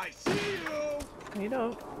 I see you. You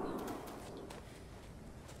don't.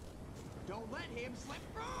 Don't let him slip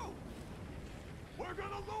through. We're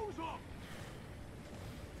gonna lose him.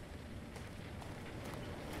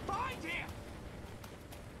 Find him.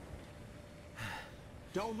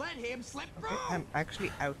 Don't let him slip Okay, through. I'm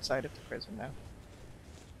actually outside of the prison now.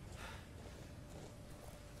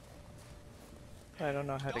 I don't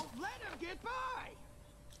know how to. Don't let him get by.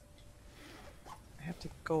 I have to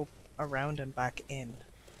go around and back in.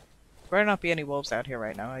 There better not be any wolves out here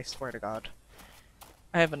right now, I swear to god.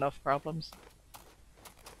 I have enough problems.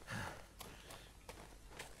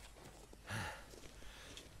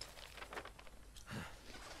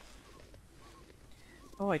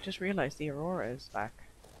 Oh, I just realized the Aurora is back.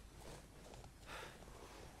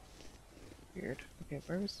 Weird. Okay,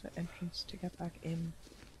 where was the entrance to get back in?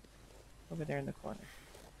 Over there in the corner.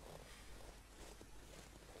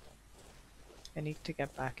 I need to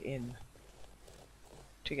get back in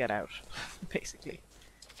to get out, basically.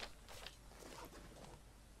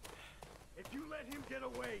 If you let him get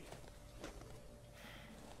away,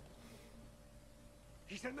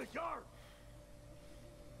 he's in the yard.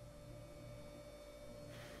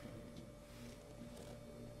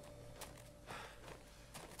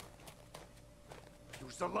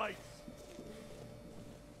 Use the lights.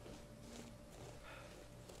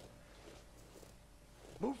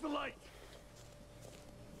 Move the light.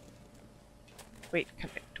 Wait,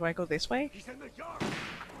 do I go this way? He's in the yard.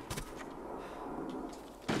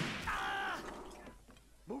 Ah!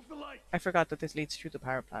 Move the light. I forgot that this leads through the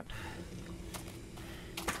power plant.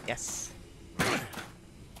 Yes. Oh,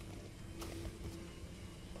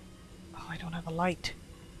 I don't have a light.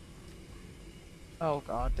 Oh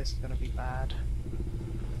god, this is gonna be bad.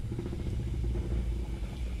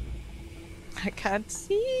 I can't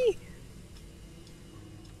see!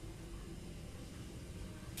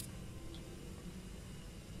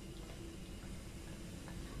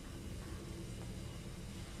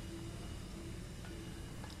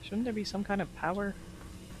 Shouldn't there be some kind of power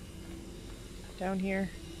down here?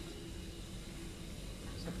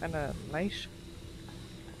 Some kind of light?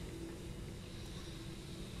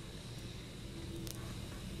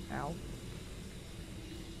 Ow.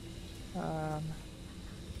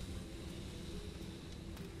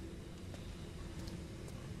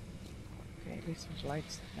 Okay, at least there's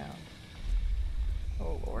lights now.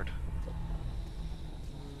 Oh lord.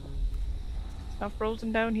 It's not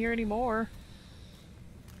frozen down here anymore.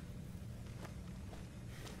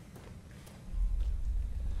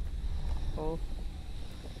 Oh.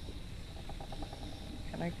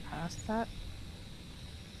 Can I pass that?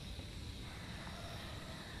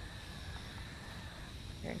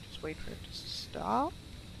 just wait for it to stop.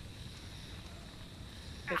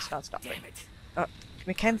 It's not stopping. Damn it.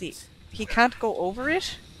 Mackenzie, he can't go over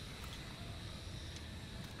it?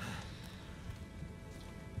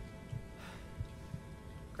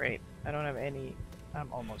 Great. I don't have any...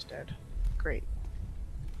 I'm almost dead. Great.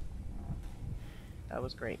 That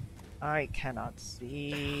was great. I cannot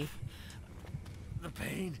see. The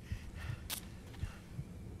pain.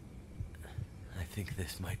 I think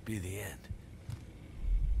this might be the end.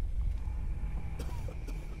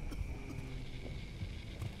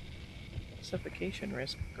 Suffocation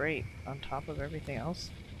risk, great. On top of everything else.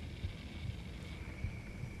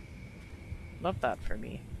 Love that for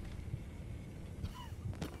me.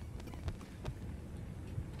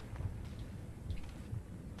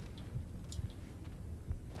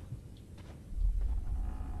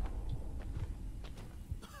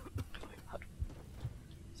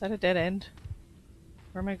 Is that a dead end?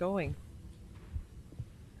 Where am I going?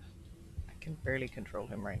 I can barely control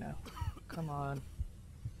him right now. Come on.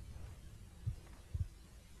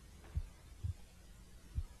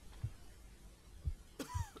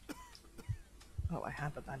 Oh, I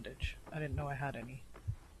have a bandage. I didn't know I had any.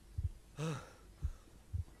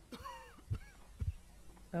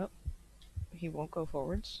 Oh, he won't go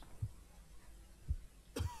forwards.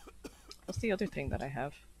 What's the other thing that I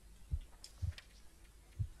have?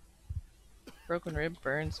 Broken rib,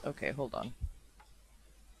 burns. Okay, hold on.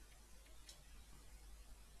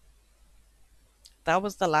 That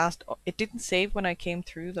was the last... It didn't save when I came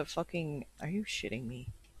through the fucking... Are you shitting me?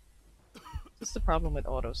 This is the problem with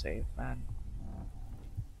autosave, man.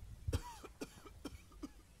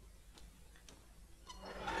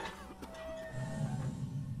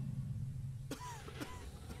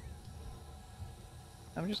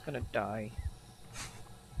 I'm just gonna die.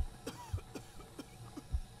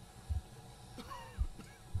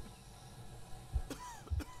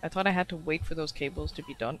 I thought I had to wait for those cables to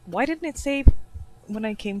be done. Why didn't it save when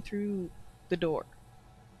I came through the door?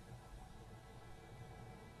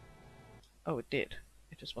 Oh, it did.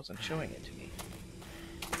 It just wasn't showing it to me.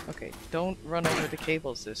 Okay, don't run over the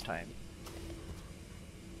cables this time.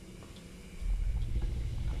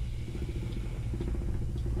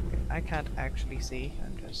 Okay, I can't actually see.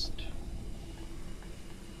 I'm just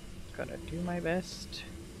gonna do my best.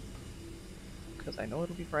 Because I know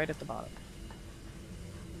it'll be right at the bottom.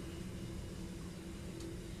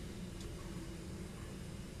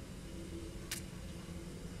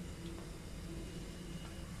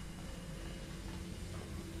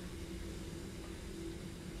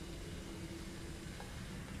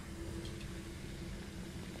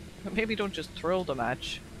 Maybe don't just throw the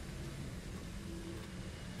match.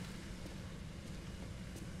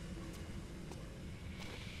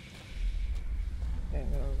 Okay, I'm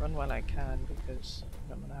gonna run while I can because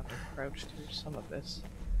I'm gonna have to crouch through some of this.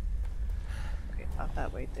 Okay, not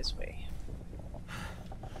that way, this way.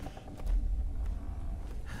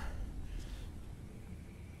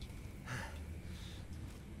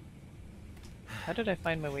 How did I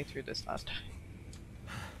find my way through this last time?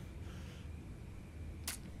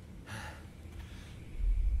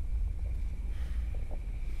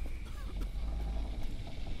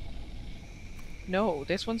 No,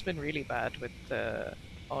 this one's been really bad with the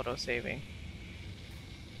auto-saving.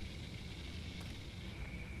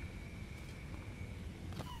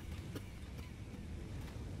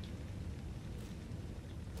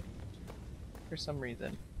 For some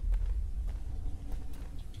reason.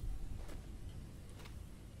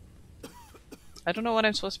 I don't know what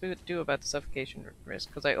I'm supposed to do about the suffocation risk,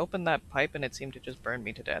 because I opened that pipe and it seemed to just burn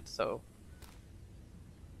me to death, so...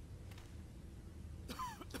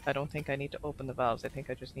 I don't think I need to open the valves, I think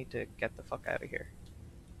I just need to get the fuck out of here.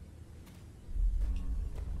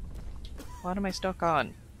 What am I stuck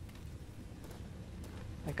on?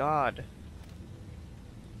 My god.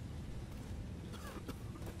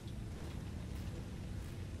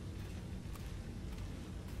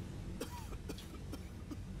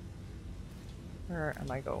 Where am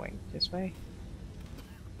I going? This way?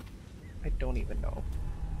 I don't even know.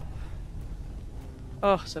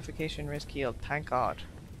 Oh, suffocation risk healed, thank god.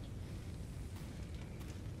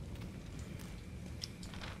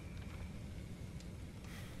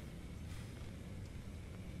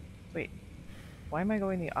 Wait, why am I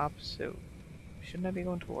going the opposite? Shouldn't I be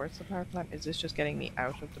going towards the power plant? Is this just getting me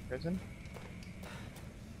out of the prison?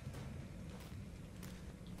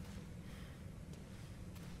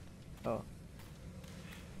 Oh.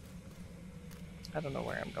 I don't know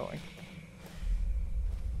where I'm going.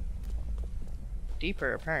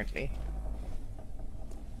 Deeper, apparently.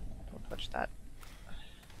 Don't touch that.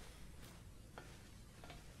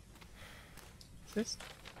 Is this?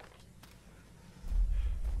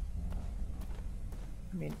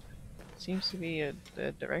 I mean, seems to be a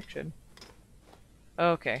direction.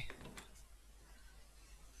 Okay.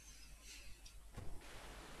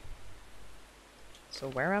 So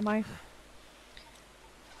where am I?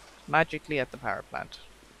 Magically at the power plant.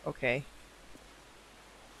 Okay.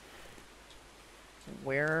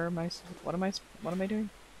 Where am I? What am I doing?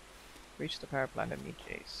 Reach the power plant and meet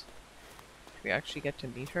Jace. Do we actually get to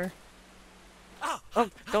meet her? Oh,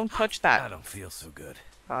 don't touch I that. don't feel so good.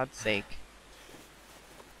 God's sake.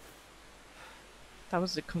 That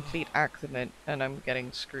was a complete accident, and I'm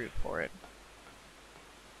getting screwed for it.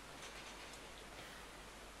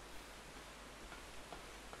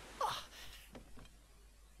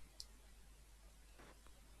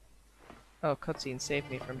 Oh, cutscene saved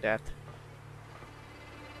me from death.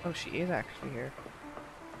 Oh, she is actually here.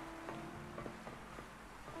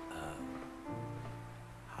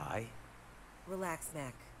 Hi? Relax,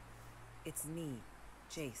 Mac. It's me,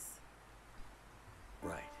 Jace.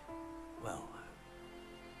 Right. Well,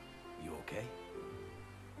 you okay?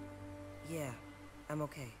 Yeah, I'm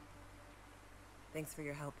okay. Thanks for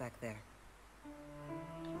your help back there.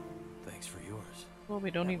 Thanks for yours. Well,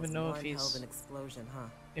 we don't That even was know if one hell of he's... an explosion, huh?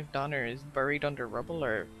 if Donner is buried under rubble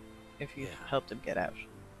or if you Yeah. helped him get out.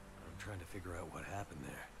 I'm trying to figure out what happened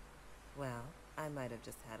there. Well, I might have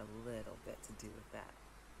just had a little bit to do with that.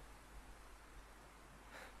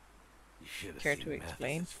 You should have Care seen to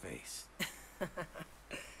explain? Mathis's face.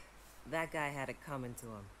 That guy had it coming to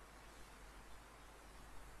him.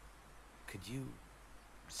 Could you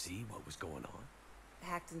see what was going on?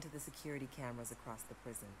 Hacked into the security cameras across the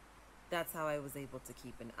prison. That's how I was able to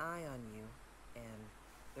keep an eye on you and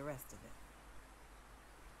the rest of it.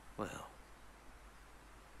 Well,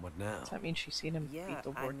 what now? Does that mean she's seen him Yeah, beat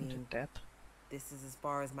the I warden mean- to death? This is as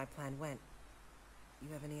far as my plan went. You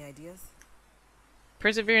have any ideas?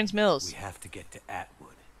 Perseverance Mills! We have to get to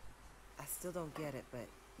Atwood. I still don't get it, but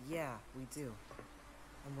yeah, we do.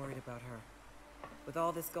 I'm worried about her. With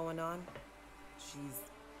all this going on, she's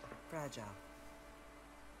fragile.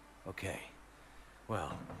 Okay.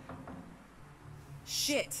 Well,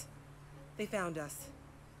 Shit! They found us.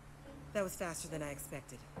 That was faster than I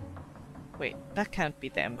expected. Wait, that can't be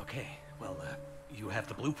them. okay. Well, you have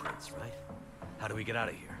the blueprints, right? How do we get out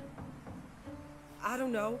of here? I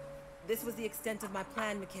don't know. This was the extent of my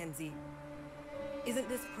plan, Mackenzie. Isn't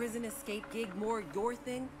this prison escape gig more your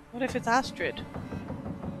thing? What if it's Astrid?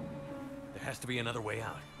 There has to be another way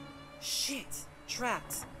out. Shit!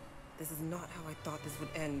 Trapped. This is not how I thought this would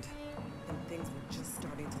end. And things were just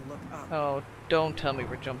starting to look up. Oh, don't tell me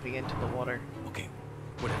we're jumping into the water. Okay,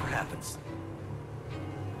 whatever happens.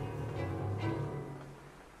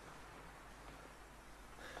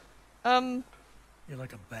 You're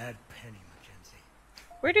like a bad penny, Mackenzie.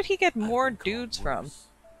 Where did he get I've more been called dudes from? worse.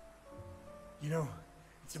 You know,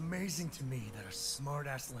 it's amazing to me that a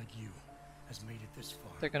smartass like you has made it this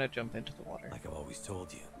far. They're gonna jump into the water. Like I've always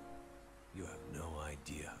told you, you have no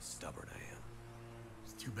idea how stubborn I am.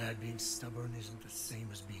 It's too bad being stubborn isn't the same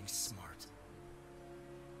as being smart.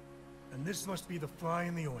 And this must be the fly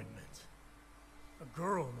in the ointment. A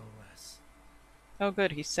girl, no less. Oh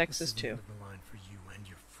good, he's This sexist is the too. end of the line for you and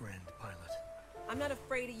your friend, Pilot. I'm not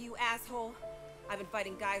afraid of you, asshole. I've been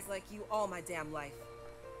fighting guys like you all my damn life.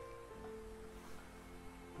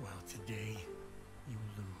 Well, today, you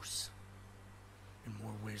lose. In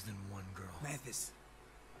more ways than one, girl. Mathis,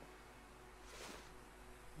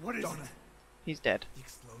 What is Donna, it? He's dead. the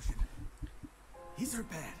explosion. He's hurt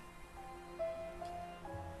bad.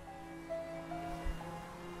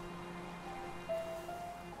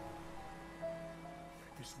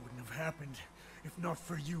 This wouldn't have happened if not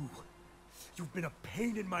for you. You've been a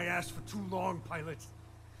pain in my ass for too long, Pilot.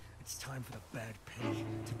 It's time for the bad penny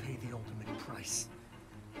to pay the ultimate price.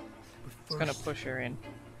 But He's gonna first, push her in.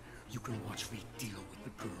 you can watch me deal with the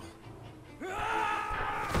girl.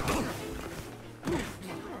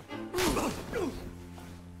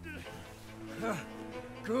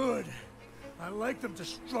 Good. I like them to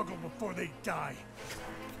struggle before they die.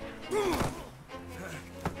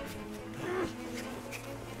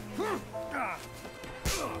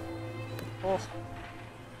 Oh,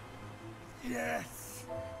 Yes,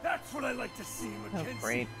 that's what I like to see, oh Mackenzie.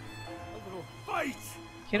 great. A little fight.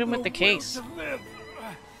 Hit him A with the little will case. to live.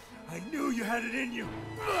 I knew you had it in you.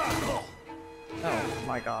 Oh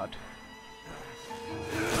my god.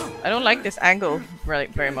 I don't like this angle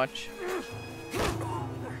very much.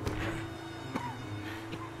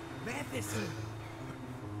 Mathis!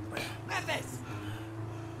 Mathis!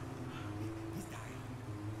 He's dying.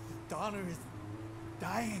 Donner is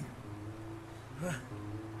dying.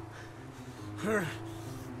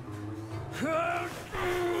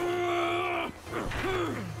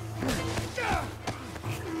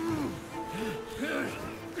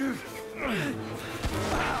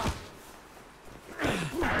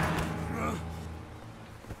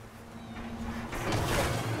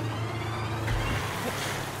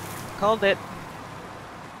 Called it.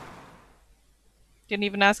 Didn't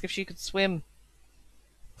even ask if she could swim.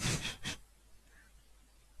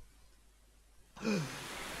 Good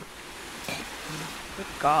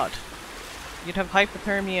God. You'd have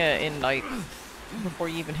hypothermia in like before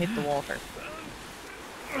you even hit the water.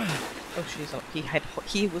 Oh,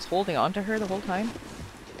 he was holding on to her the whole time.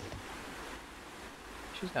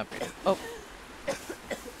 She's not breathing. Oh.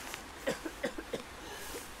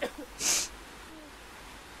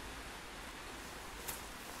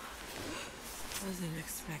 Wasn't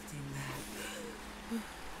expecting that.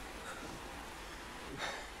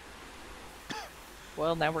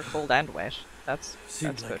 Well, now we're cold and wet. That's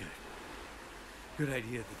Seemed like good. a good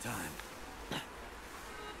idea at the time.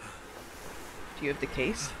 Do you have the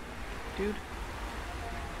case, dude?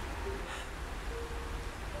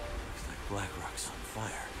 Looks like Blackrock's on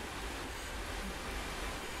fire.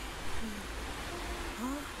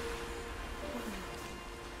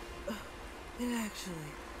 It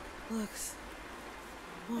actually looks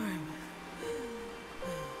warm.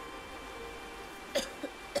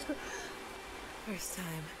 First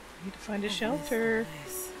time. Need to find a I've been shelter. this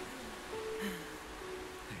place.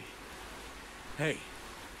 Hey,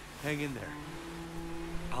 hang in there.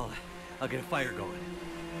 I'll get a fire going.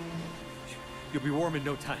 You'll be warm in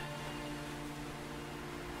no time.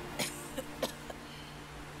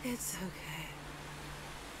 It's okay.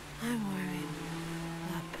 I'm warming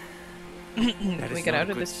up. Can That we is get not out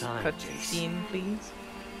a of good this sign, Jace. cutscene, please?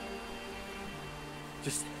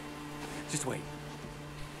 Just wait.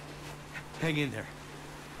 Hang in there.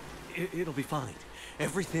 It'll be fine.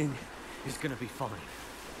 Everything is gonna be fine.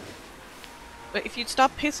 But if you'd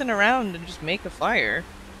stop pissing around and just make a fire.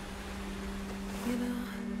 You know,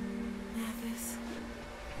 Mathis,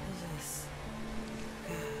 just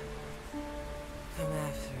come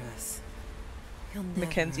after us. You'll never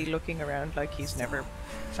Mackenzie looking around like he's never stop.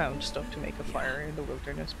 found stuff to make a fire in the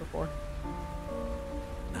wilderness before.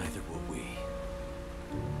 Neither will we.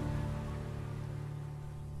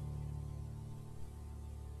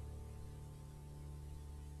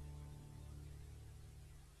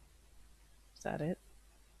 Is that it?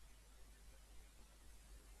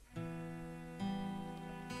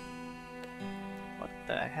 What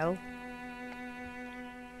the hell?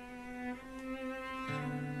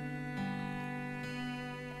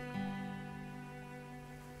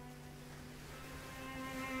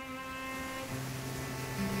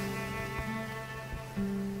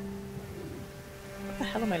 What the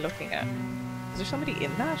hell am I looking at? Is there somebody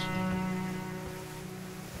in that?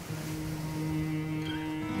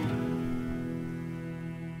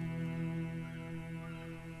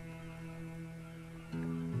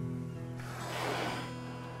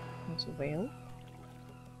 There's a whale.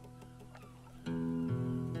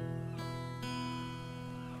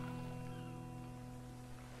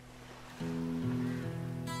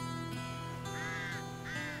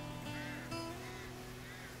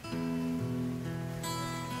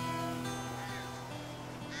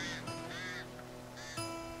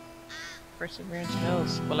 Perseverance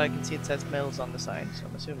Mills. Well, I can see it says Mills on the sign, so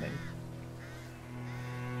I'm assuming.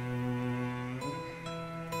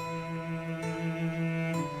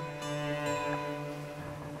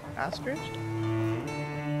 Astrid?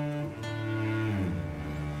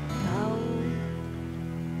 No.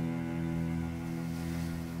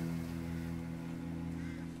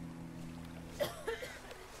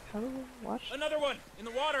 How? What? Another one in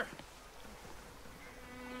the water.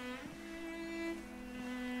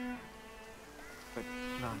 But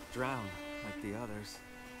not drown like the others.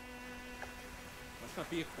 Must not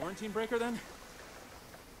be a quarantine breaker then. Is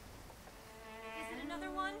it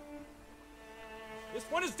another one? This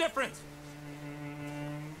one is different.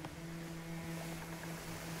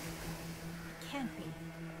 Can't be.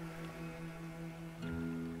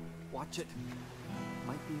 Watch it.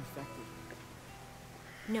 Might be infected.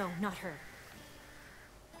 No, not her.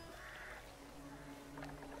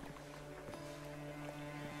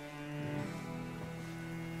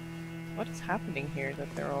 What is happening here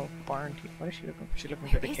that they're all quarantined? What is she looking for? She's looking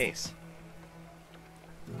for Where the is it? case.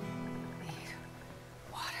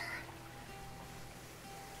 Water.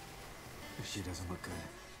 She doesn't look good.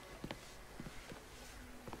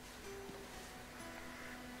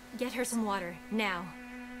 Get her some water, now.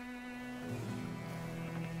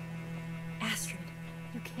 Astrid,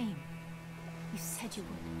 you came. You said you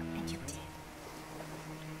would, and you did.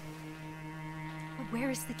 But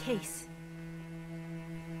where is the case?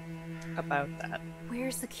 About that.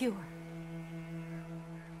 Where's the cure?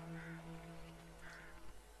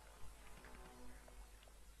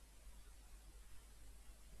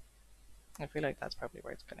 I feel like that's probably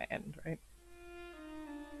where it's gonna end, right?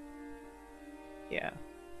 Yeah.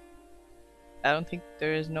 I don't think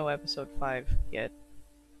there is no episode 5 yet.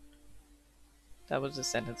 That was a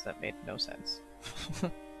sentence that made no sense.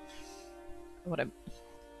 what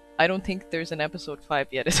I don't think there's an episode 5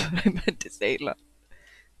 yet is what I meant to say,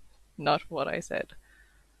 not what I said.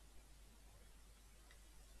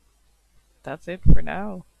 That's it for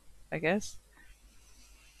now, I guess.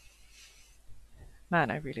 Man,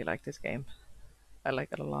 I really like this game. I like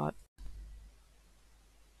it a lot.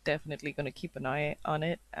 Definitely going to keep an eye on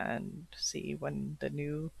it and see when the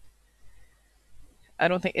new. I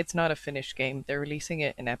don't think it's not a finished game. They're releasing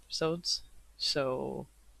it in episodes. So,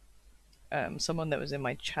 someone that was in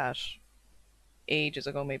my chat ages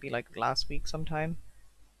ago, maybe like last week sometime,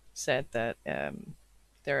 said that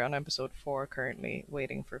they're on episode 4 currently,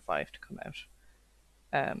 waiting for 5 to come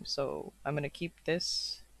out. So I'm gonna keep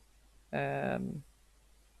this um,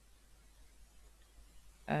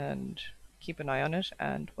 and keep an eye on it.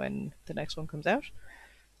 And when the next one comes out,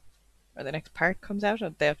 or the next part comes out,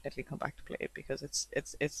 I'll definitely come back to play it because it's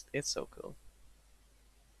so cool.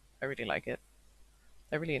 I really like it.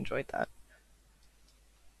 I really enjoyed that.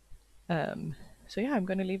 Um, so yeah, I'm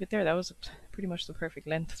gonna leave it there. That was pretty much the perfect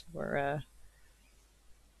length for a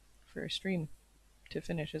stream to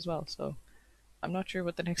finish as well. So I'm not sure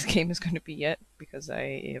what the next game is going to be yet because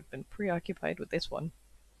I have been preoccupied with this one.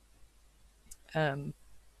 Um,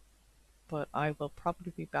 but I will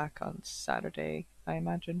probably be back on Saturday, I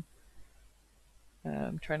imagine.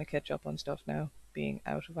 I'm trying to catch up on stuff now, being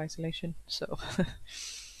out of isolation. So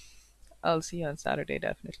I'll see you on Saturday,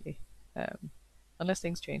 definitely. Um, unless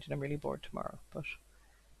things change and I'm really bored tomorrow. But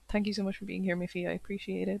thank you so much for being here, Miffy. I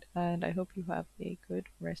appreciate it, and I hope you have a good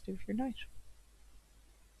rest of your night.